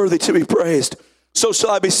is worthy to be praised. So shall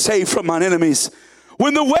I be saved from mine enemies.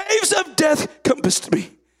 When the waves of death compassed me,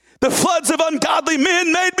 the floods of ungodly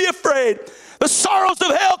men made me afraid. The sorrows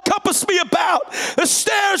of hell compassed me about. The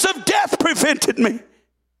snares of death prevented me.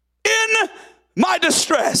 In my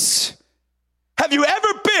distress. Have you ever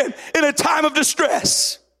been in a time of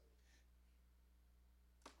distress?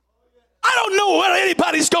 I don't know what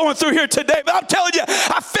anybody's going through here today, but I'm telling you,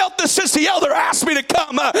 I felt this since the elder asked me to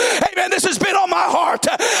come. Amen. This has been on my heart.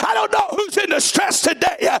 I don't know who's in distress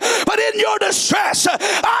today, but in your distress,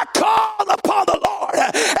 I called upon the Lord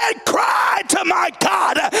and cried to my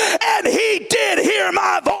God, and he did hear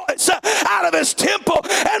my voice out of his temple,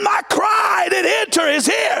 and my cry did enter his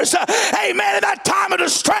ears. Amen. In that time of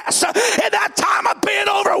distress, in that time of being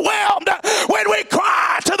overwhelmed, when we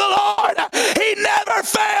cry to the Lord, he never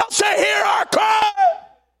fails to hear our cry.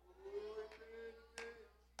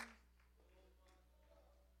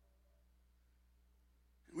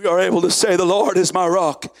 We are able to say, the Lord is my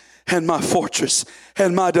rock and my fortress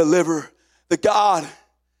and my deliverer, the God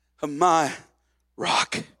of my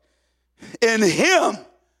rock. In him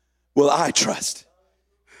will I trust.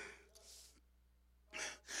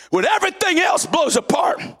 When everything else blows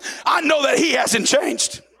apart, I know that he hasn't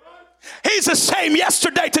changed. He's the same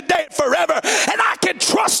yesterday, today, and forever. And I can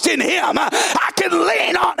trust in him. I can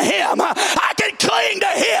lean on him. I can cling to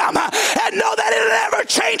him and know that in an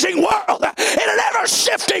ever-changing world, in an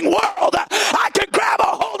ever-shifting world, I can grab a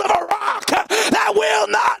hold of a rock that will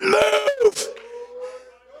not move.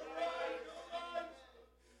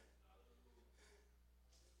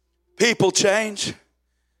 People change.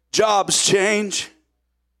 Jobs change.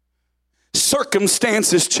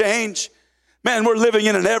 circumstances change. Man, we're living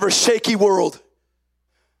in an ever shaky world.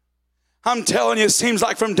 I'm telling you, it seems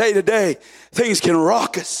like from day to day, things can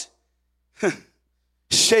rock us,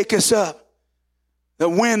 shake us up. The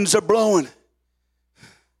winds are blowing.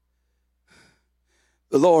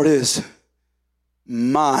 The Lord is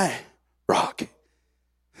my rock.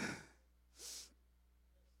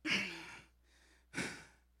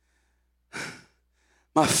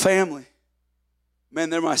 My family, man,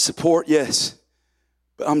 they're my support, yes.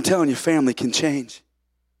 But I'm telling you, family can change.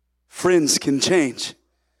 Friends can change.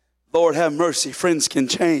 Lord, have mercy. Friends can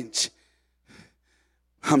change.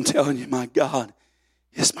 I'm telling you, my God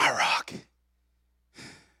is my rock.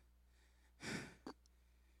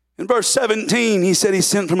 In verse 17, he said he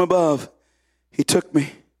sent from above. He took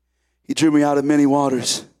me. He drew me out of many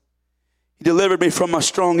waters. He delivered me from my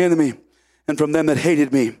strong enemy and from them that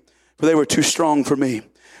hated me, for they were too strong for me.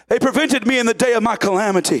 They prevented me in the day of my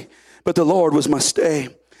calamity, but the Lord was my stay.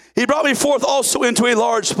 He brought me forth also into a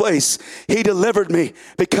large place. He delivered me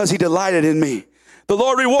because he delighted in me. The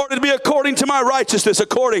Lord rewarded me according to my righteousness,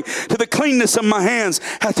 according to the cleanness of my hands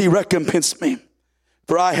hath he recompensed me.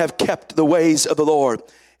 For I have kept the ways of the Lord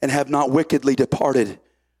and have not wickedly departed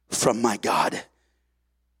from my God.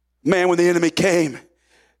 Man, when the enemy came,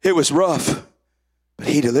 it was rough, but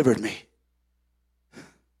he delivered me.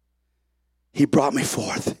 He brought me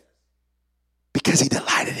forth because he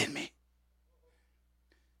delighted in me.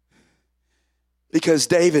 Because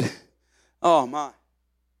David, oh my,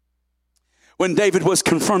 when David was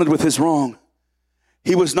confronted with his wrong,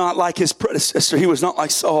 he was not like his predecessor. He was not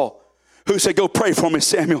like Saul, who said, go pray for me,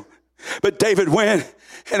 Samuel. But David went,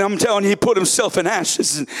 and I'm telling you, he put himself in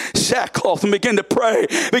ashes and sackcloth and began to pray,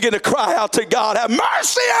 began to cry out to God, have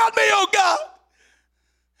mercy on me, oh God.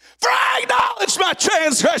 For I acknowledge my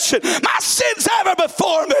transgression, my sins ever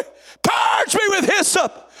before me. Purge me with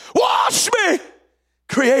hyssop, wash me,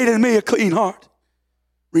 create in me a clean heart,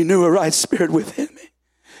 renew a right spirit within me.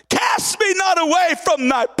 Cast me not away from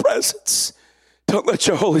thy presence. Don't let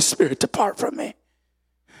your Holy Spirit depart from me.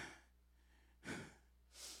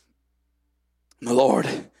 And the Lord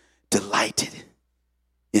delighted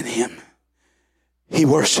in him. He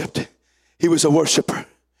worshiped. He was a worshiper.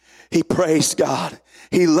 He praised God.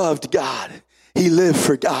 He loved God. He lived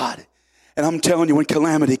for God. And I'm telling you, when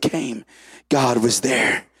calamity came, God was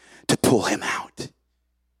there to pull him out.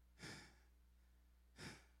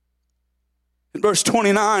 In verse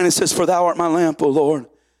 29, it says, for thou art my lamp, O Lord,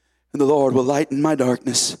 and the Lord will lighten my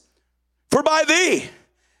darkness. For by thee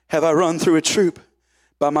have I run through a troop.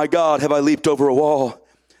 By my God have I leaped over a wall.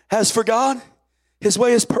 As for God, his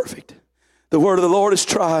way is perfect. The word of the Lord is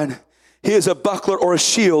tried. He is a buckler or a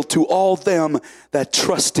shield to all them that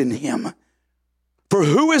trust in him. For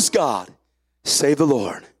who is God, save the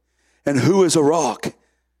Lord? And who is a rock,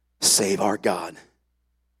 save our God?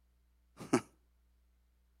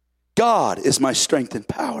 God is my strength and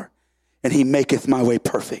power, and he maketh my way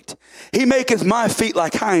perfect. He maketh my feet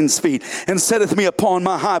like hinds' feet, and setteth me upon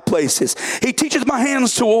my high places. He teacheth my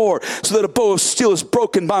hands to war, so that a bow of steel is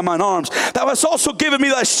broken by mine arms. Thou hast also given me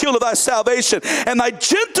thy shield of thy salvation, and thy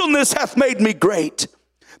gentleness hath made me great.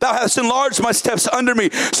 Thou hast enlarged my steps under me,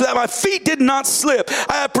 so that my feet did not slip.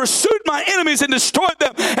 I have pursued my enemies and destroyed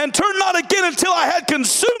them, and turned not again until I had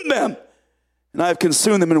consumed them. And I have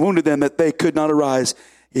consumed them and wounded them, that they could not arise.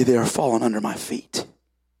 Yea, they are fallen under my feet.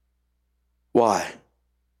 Why?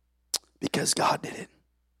 Because God did it.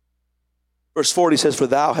 Verse 40 says, for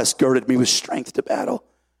thou hast girded me with strength to battle.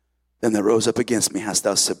 Them that rose up against me hast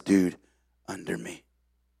thou subdued under me.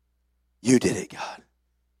 You did it, God.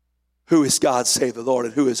 Who is God save the Lord?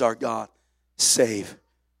 And who is our God save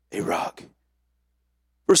a rock?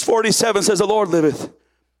 Verse 47 says, the Lord liveth,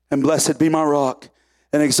 and blessed be my rock,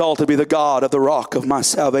 and exalted be the God of the rock of my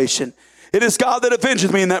salvation. It is God that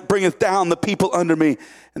avengeth me, and that bringeth down the people under me,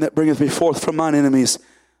 and that bringeth me forth from mine enemies.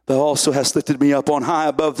 Thou also hast lifted me up on high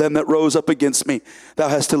above them that rose up against me. Thou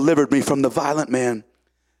hast delivered me from the violent man.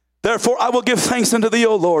 Therefore I will give thanks unto thee,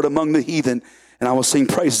 O Lord, among the heathen, and I will sing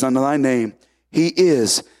praises unto thy name. He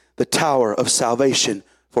is the tower of salvation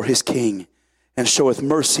for his king, and showeth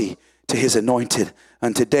mercy to his anointed,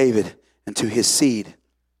 unto David, and to his seed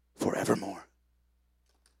forevermore.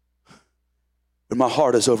 When my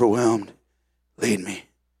heart is overwhelmed, lead me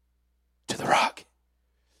to the rock.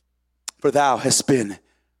 For thou hast been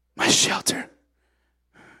my shelter.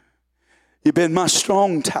 You've been my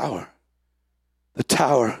strong tower, the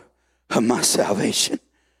tower of my salvation.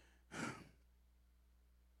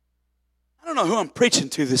 I don't know who I'm preaching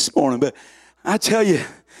to this morning, but I tell you,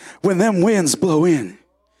 when them winds blow in,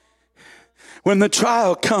 when the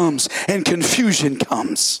trial comes and confusion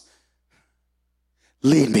comes,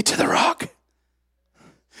 lead me to the rock.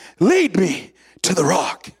 Lead me to the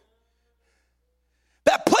rock.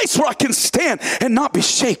 That place where I can stand and not be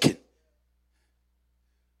shaken.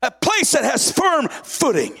 That place that has firm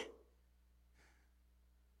footing.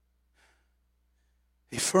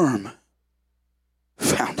 A firm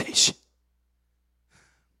foundation.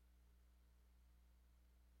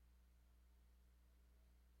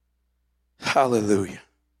 Hallelujah.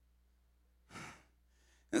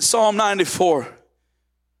 In Psalm 94,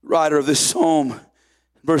 writer of this psalm,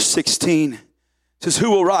 verse 16, says, who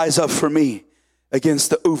will rise up for me against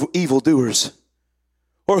the evildoers?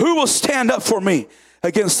 Or who will stand up for me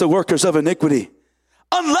against the workers of iniquity?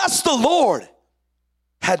 Unless the Lord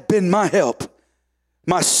had been my help,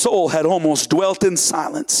 my soul had almost dwelt in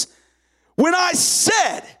silence. When I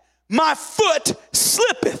said, my foot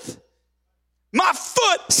slippeth, my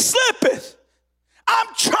foot slippeth. I'm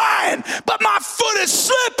trying, but my foot is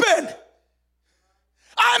slipping.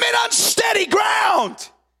 I'm in unsteady ground.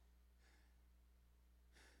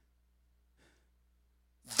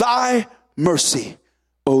 Thy mercy,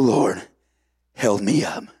 O Lord, held me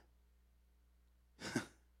up.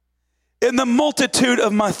 In the multitude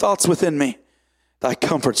of my thoughts within me, thy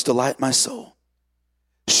comforts delight my soul.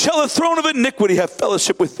 Shall the throne of iniquity have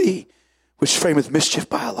fellowship with thee, which frameth mischief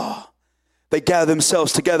by a law? They gather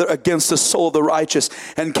themselves together against the soul of the righteous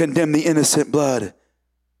and condemn the innocent blood.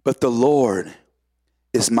 But the Lord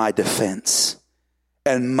is my defense,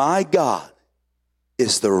 and my God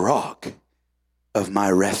is the rock of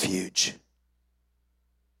my refuge.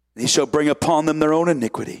 And he shall bring upon them their own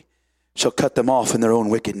iniquity, shall cut them off in their own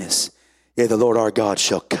wickedness. Yea, the Lord our God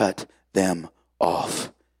shall cut them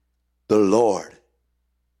off. The Lord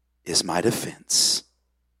is my defense,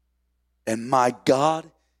 and my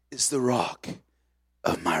God is the rock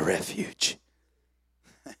of my refuge.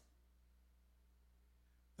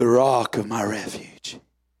 The rock of my refuge.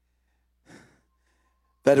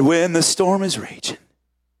 That when the storm is raging,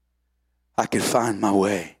 I can find my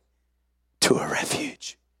way to a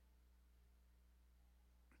refuge.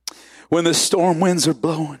 When the storm winds are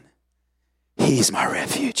blowing, he's my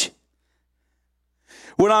refuge.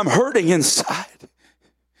 When I'm hurting inside,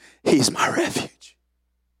 he's my refuge.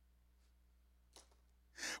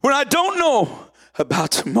 When I don't know about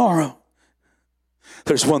tomorrow,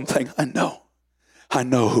 there's one thing I know. I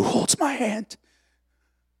know who holds my hand.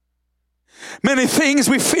 Many things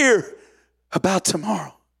we fear about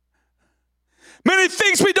tomorrow. Many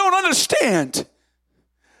things we don't understand.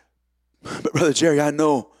 But Brother Jerry, I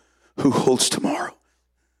know who holds tomorrow.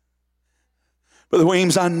 Brother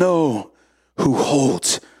Weems, I know who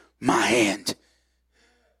holds my hand.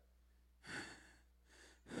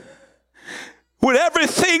 When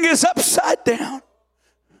everything is upside down,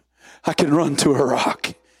 I can run to a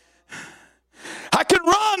rock. I can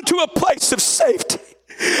run to a place of safety.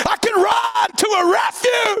 I can run to a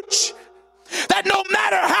refuge that no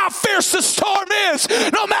matter how fierce the storm is,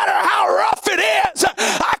 no matter how rough it is,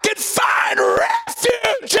 I can find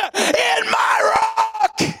refuge in my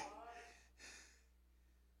rock.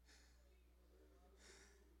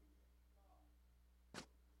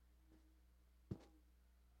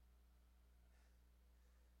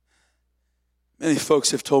 Many folks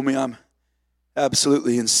have told me I'm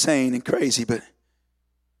absolutely insane and crazy, but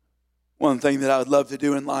one thing that I would love to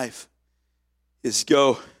do in life is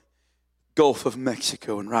go Gulf of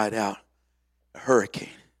Mexico and ride out a hurricane.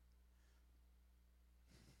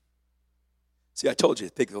 See, I told you,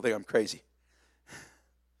 they'll think I'm crazy.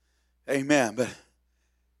 Amen. But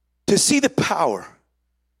to see the power,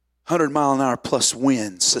 100-mile-an-hour plus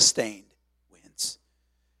winds, sustained winds.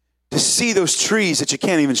 To see those trees that you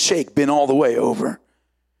can't even shake bend all the way over.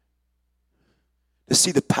 To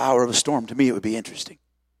see the power of a storm, to me it would be interesting.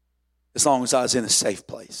 As long as I was in a safe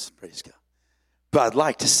place, praise God. But I'd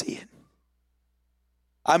like to see it.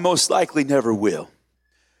 I most likely never will.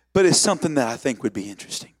 But it's something that I think would be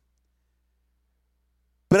interesting.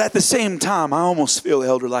 But at the same time, I almost feel,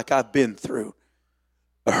 Elder, like I've been through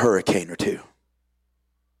a hurricane or two.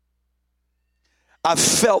 I've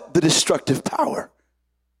felt the destructive power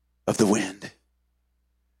of the wind.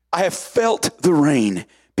 I have felt the rain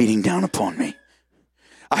beating down upon me.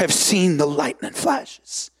 I have seen the lightning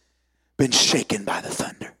flashes, been shaken by the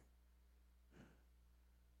thunder.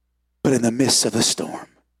 But in the midst of the storm,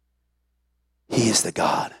 he is the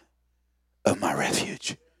God of my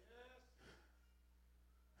refuge.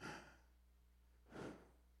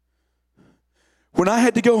 When I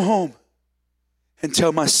had to go home and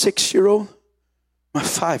tell my 6-year-old, my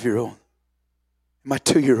 5-year-old, my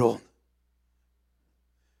 2-year-old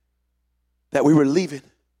that we were leaving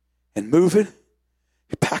and moving,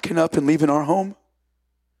 packing up and leaving our home,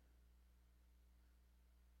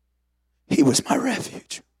 he was my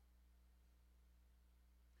refuge.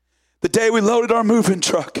 day we loaded our moving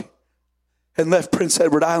truck and left Prince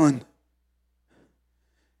Edward Island.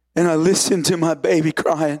 And I listened to my baby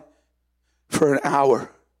crying for an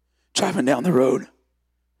hour driving down the road.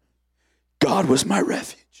 God was my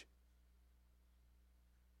refuge.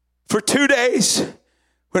 For 2 days,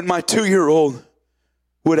 when my 2-year-old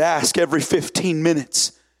would ask every 15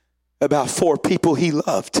 minutes about 4 people he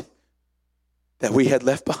loved that we had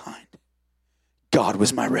left behind, God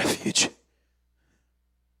was my refuge.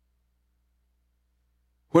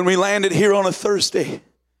 When we landed here on a Thursday,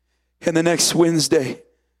 and the next Wednesday,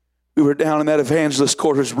 we were down in that evangelist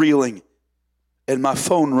quarters reeling, and my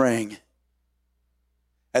phone rang.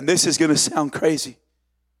 And this is going to sound crazy,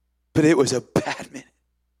 but it was a bad minute.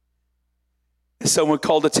 And someone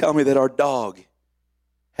called to tell me that our dog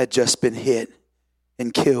had just been hit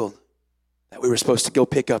and killed, that we were supposed to go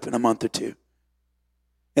pick up in a month or 2.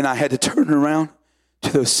 And I had to turn around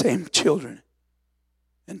to those same children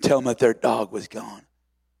and tell them that their dog was gone.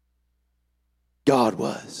 God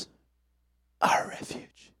was our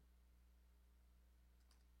refuge.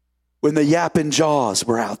 When the yapping jaws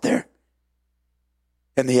were out there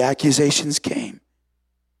and the accusations came,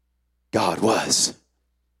 God was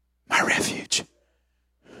my refuge.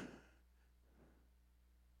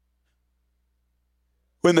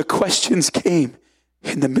 When the questions came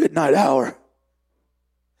in the midnight hour,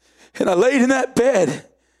 and I laid in that bed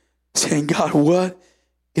saying, God, what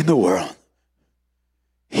in the world?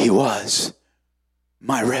 He was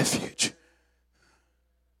my refuge.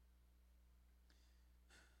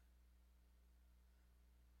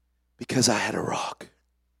 Because I had a rock.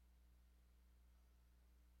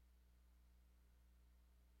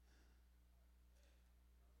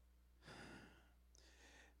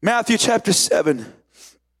 Matthew chapter 7,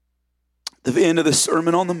 the end of the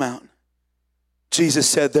Sermon on the Mount. Jesus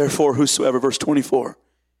said, therefore, whosoever, verse 24,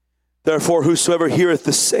 therefore, whosoever heareth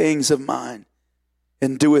the sayings of mine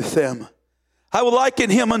and doeth them, I will liken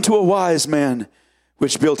him unto a wise man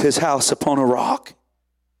which built his house upon a rock.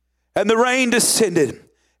 And the rain descended,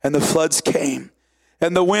 and the floods came,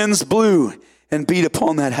 and the winds blew and beat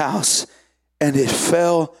upon that house, and it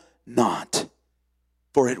fell not,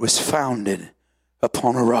 for it was founded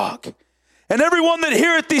upon a rock. And everyone that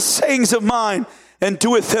heareth these sayings of mine and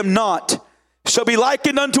doeth them not shall be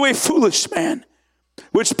likened unto a foolish man,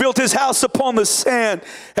 which built his house upon the sand,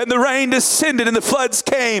 and the rain descended, and the floods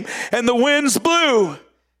came, and the winds blew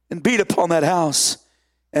and beat upon that house,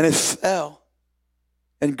 and it fell,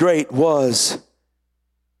 and great was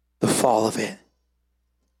the fall of it.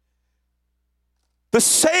 The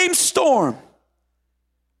same storm,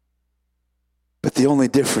 but the only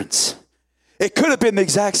difference, it could have been the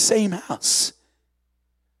exact same house,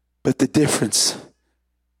 but the difference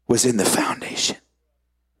was in the foundation.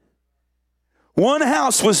 One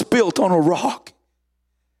house was built on a rock,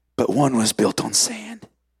 but one was built on sand.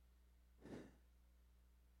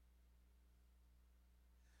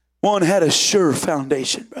 One had a sure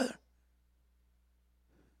foundation, brother.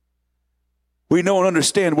 We know and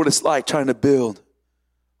understand what it's like trying to build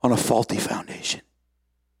on a faulty foundation.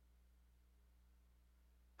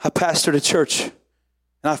 I pastored a church, and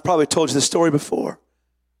I've probably told you the story before.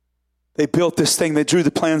 They built this thing. They drew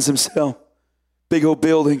the plans themselves. Big old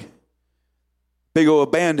building. Big old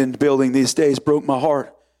abandoned building these days. Broke my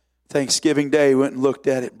heart. Thanksgiving Day, went and looked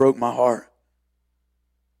at it. Broke my heart.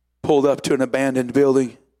 Pulled up to an abandoned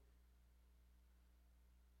building.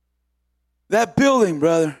 That building,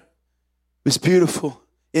 brother, was beautiful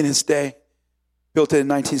in its day. Built it in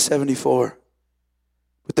 1974.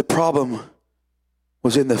 But the problem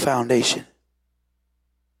was in the foundation.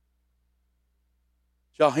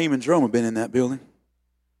 Jaheim and Jerome have been in that building.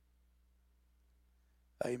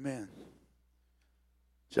 Amen.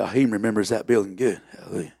 Jaheim remembers that building good.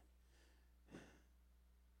 Hallelujah.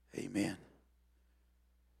 Amen.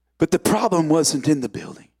 But the problem wasn't in the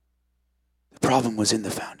building. The problem was in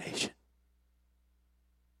the foundation.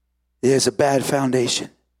 It has a bad foundation.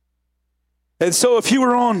 And so if you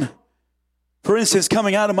were on, for instance,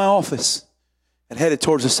 coming out of my office and headed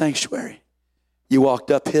towards the sanctuary, you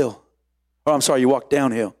walked uphill. You walked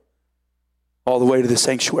downhill all the way to the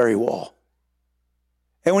sanctuary wall.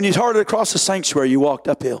 And when you started across the sanctuary, you walked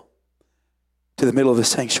uphill to the middle of the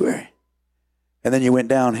sanctuary. And then you went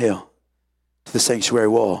downhill to the sanctuary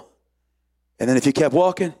wall. And then if you kept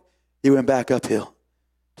walking, you went back uphill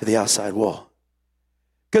to the outside wall.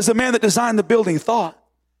 Because the man that designed the building thought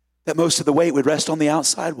that most of the weight would rest on the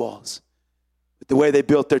outside walls. But the way they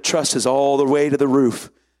built their trusses all the way to the roof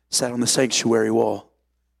sat on the sanctuary wall.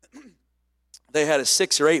 They had a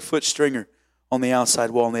 6 or 8 foot stringer on the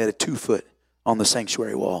outside wall, and they had a 2 foot on the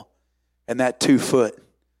sanctuary wall. And that 2 foot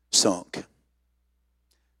sunk.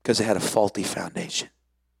 Because it had a faulty foundation.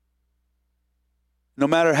 No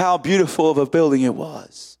matter how beautiful of a building it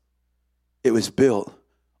was built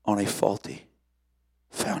on a faulty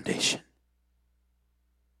foundation.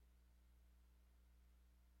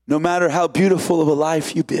 No matter how beautiful of a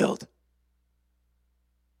life you build,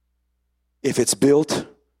 if it's built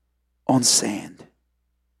on sand,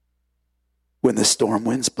 when the storm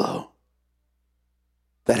winds blow,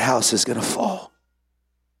 that house is going to fall.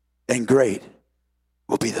 And great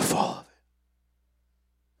will be the fall of it.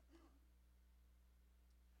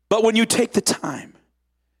 But when you take the time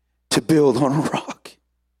to build on a rock,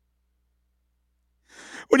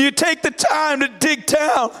 when you take the time to dig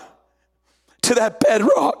down to that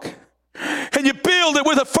bedrock and you build it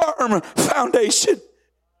with a firm foundation,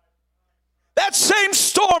 that same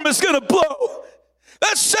storm is going to blow.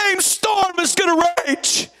 That same storm is going to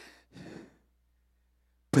rage.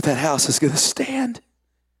 But that house is going to stand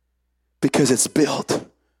because it's built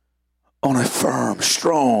on a firm,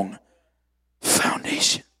 strong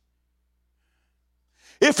foundation.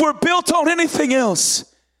 If we're built on anything else,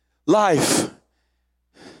 life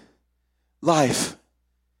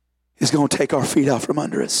is going to take our feet out from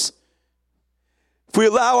under us. If we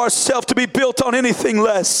allow ourselves to be built on anything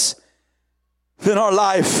less, then our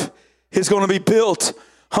life is going to be built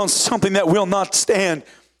on something that will not stand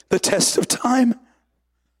the test of time.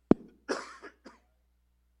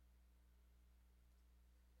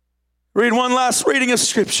 Read one last reading of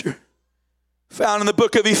Scripture found in the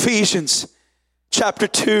book of Ephesians, chapter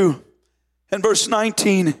 2 and verse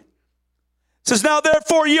 19. It says, "Now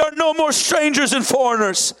therefore ye are no more strangers and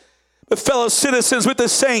foreigners, but fellow citizens with the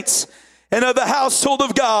saints and of the household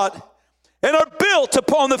of God, and are built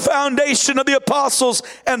upon the foundation of the apostles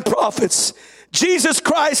and prophets, Jesus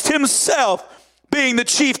Christ himself being the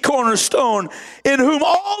chief cornerstone, in whom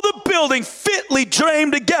all the building fitly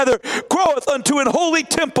joined together groweth unto an holy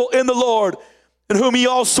temple in the Lord, in whom ye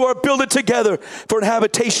also are builded together for an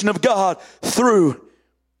habitation of God through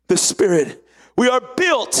the Spirit." We are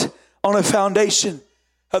built on a foundation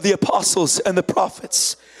of the apostles and the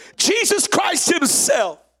prophets. Jesus Christ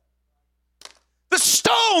himself, the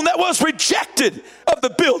stone that was rejected of the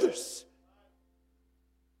builders.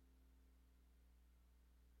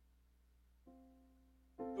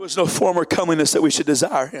 There was no form or comeliness that we should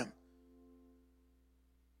desire him.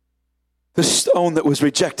 The stone that was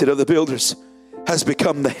rejected of the builders has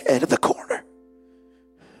become the head of the corner.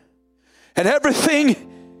 And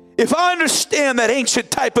everything, if I understand that ancient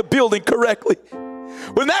type of building correctly,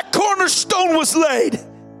 when that cornerstone was laid,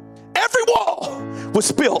 every wall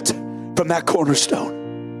was built from that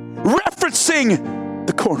cornerstone, referencing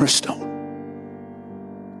the cornerstone.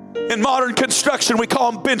 In modern construction, we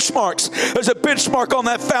call them benchmarks. There's a benchmark on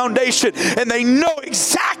that foundation, and they know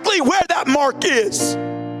exactly where that mark is.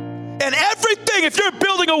 And everything, if you're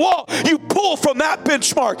building a wall, you pull from that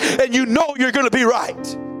benchmark, and you know you're going to be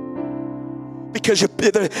right. Because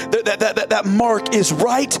that mark is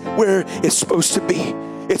right where it's supposed to be.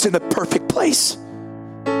 It's in the perfect place.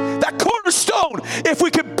 That cornerstone, if we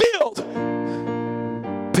could build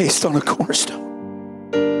based on a cornerstone,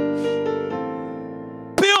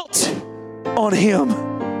 built on him,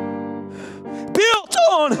 built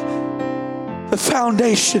on the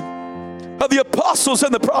foundation of the apostles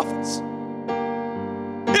and the prophets.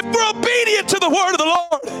 If we're obedient to the word of the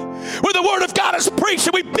Lord, where the word of God is preached,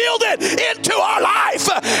 and we build it into our life,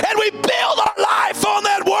 and we build our life on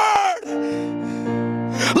that word,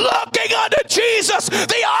 looking unto Jesus,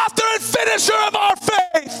 the author and finisher of our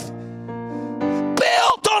faith,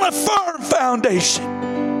 built on a firm foundation.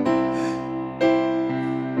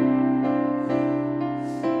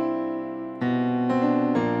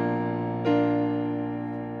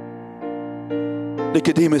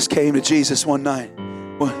 Nicodemus came to Jesus one night,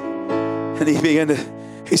 and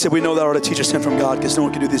he said, "We know thou art a teacher sent from God, because no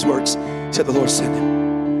one can do these works except the Lord send him."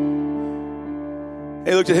 And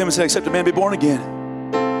he looked at him and said, "Except a man be born again,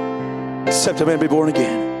 except a man be born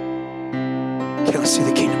again, cannot see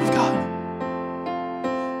the kingdom of God.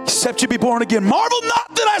 Except you be born again. Marvel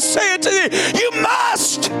not that I say it to thee, you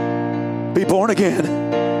must be born again.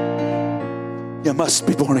 You must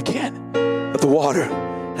be born again of the water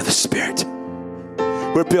and the Spirit."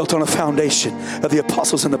 We're built on a foundation of the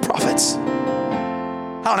apostles and the prophets.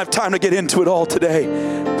 I don't have time to get into it all today,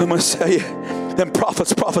 but I'm going to tell you, them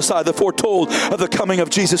prophets prophesied the foretold of the coming of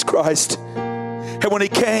Jesus Christ. And when he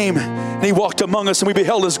came and he walked among us, and we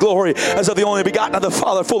beheld his glory as of the only begotten of the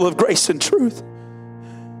Father, full of grace and truth.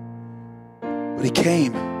 But he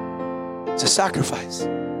came as a sacrifice.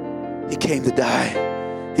 He came to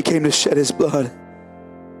die. He came to shed his blood.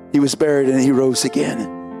 He was buried and he rose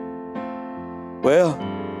again. Well,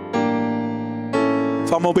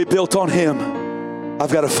 If I'm going to be built on Him,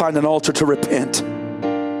 I've got to find an altar to repent.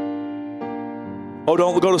 Oh,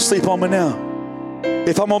 don't go to sleep on me now.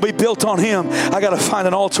 If I'm going to be built on Him, I got to find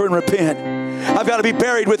an altar and repent. I've got to be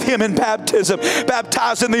buried with Him in baptism,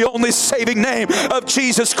 baptized in the only saving name of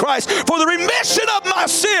Jesus Christ for the remission of my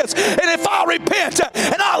sins. And if I'll repent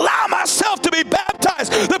and I allow myself to be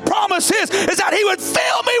baptized, the promise is that He would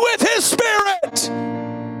fill me with His Spirit.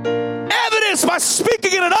 Evidenced by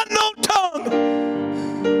speaking in an unknown tongue.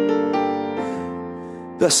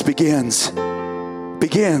 Thus begins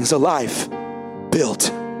a life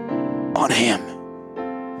built on Him.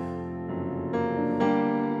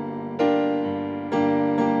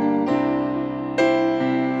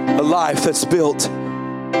 A life that's built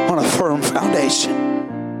on a firm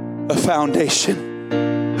foundation, a foundation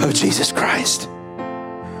of Jesus Christ.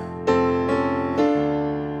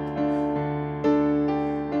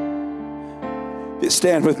 You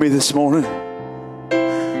stand with me this morning.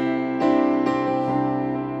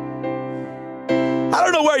 I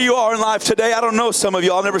don't know where you are in life today. I don't know some of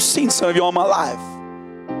you. I've never seen some of you all my life.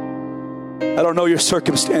 I don't know your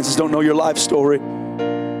circumstances, don't know your life story.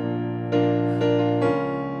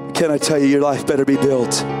 Can I tell you, your life better be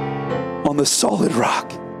built on the solid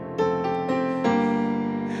rock.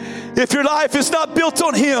 If your life is not built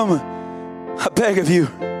on Him, I beg of you,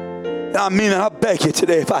 I mean, I beg you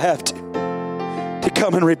today, if I have to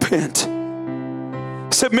come and repent.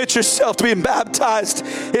 Submit yourself to being baptized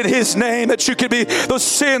in His name, that you could be, those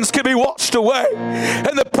sins can be washed away.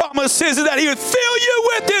 And the promise is that He would fill you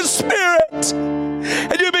with His Spirit,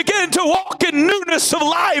 and you begin to walk in newness of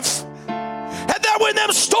life. And that when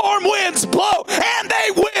them storm winds blow, and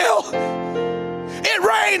they will, it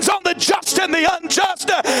rains on the just and the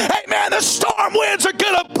unjust. Amen. The storm winds are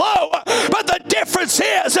going to blow. But the difference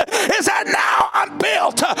is that now I'm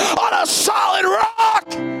built on a solid rock.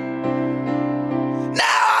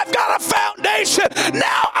 Now I've got a foundation.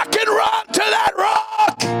 Now I can run to that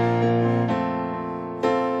rock.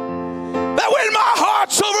 That when my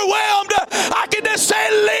heart's overwhelmed, I can just say,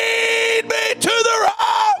 lead me to the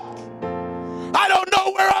rock. I don't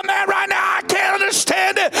know where I'm at right now. I can't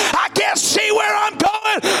understand it. I can't see where I'm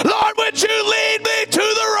going. Lord, would you lead me to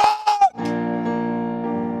the rock?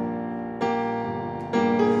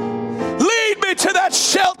 Lead me to that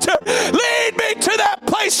shelter. Lead me to that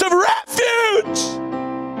place of refuge.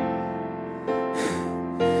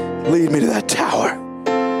 Lead me to that tower.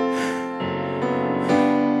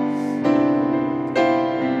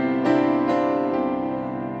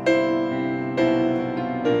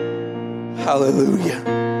 Hallelujah.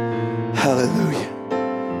 Hallelujah.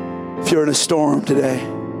 If you're in a storm today,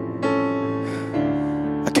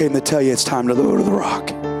 I came to tell you it's time to go to the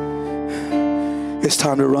rock. It's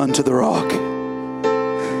time to run to the rock.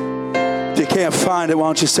 If you can't find it, why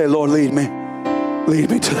don't you say, Lord, lead me. Lead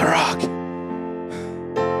me to the rock.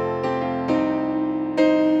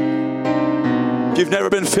 If you've never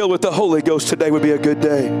been filled with the Holy Ghost, today would be a good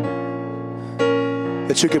day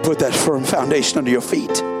that you could put that firm foundation under your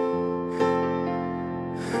feet.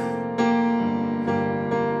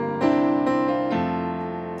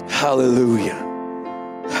 Hallelujah.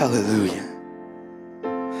 Hallelujah.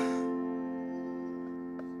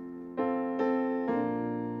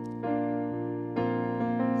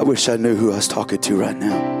 I wish I knew who I was talking to right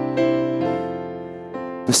now.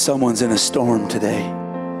 But someone's in a storm today.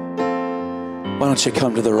 Why don't you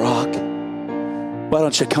come to the rock? Why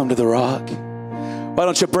don't you come to the rock? Why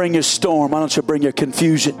don't you bring your storm? Why don't you bring your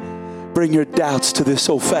confusion? Bring your doubts to this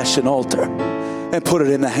old-fashioned altar and put it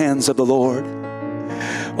in the hands of the Lord.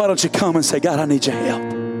 Why don't you come and say, God, I need your help.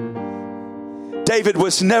 David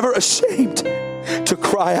was never ashamed to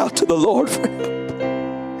cry out to the Lord for help.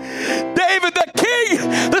 David, the king,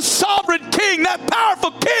 the sovereign king, that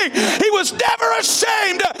powerful king, he was never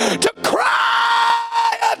ashamed to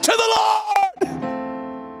cry unto the Lord.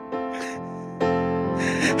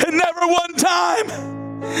 And never one time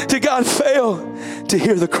did God fail to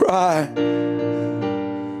hear the cry.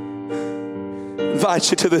 I invite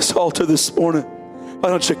you to this altar this morning. Why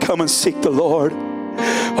don't you come and seek the Lord?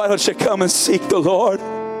 Why don't you come and seek the Lord?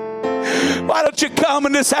 Why don't you come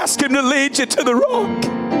and just ask Him to lead you to the rock?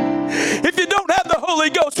 If you don't have the Holy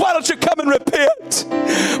Ghost, why don't you come and repent?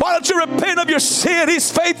 Why don't you repent of your sin? He's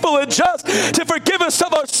faithful and just to forgive us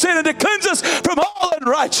of our sin and to cleanse us from all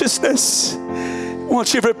unrighteousness.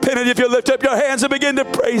 Once you've repented, if you lift up your hands and begin to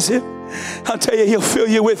praise Him, I'll tell you, He'll fill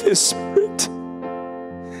you with His Spirit.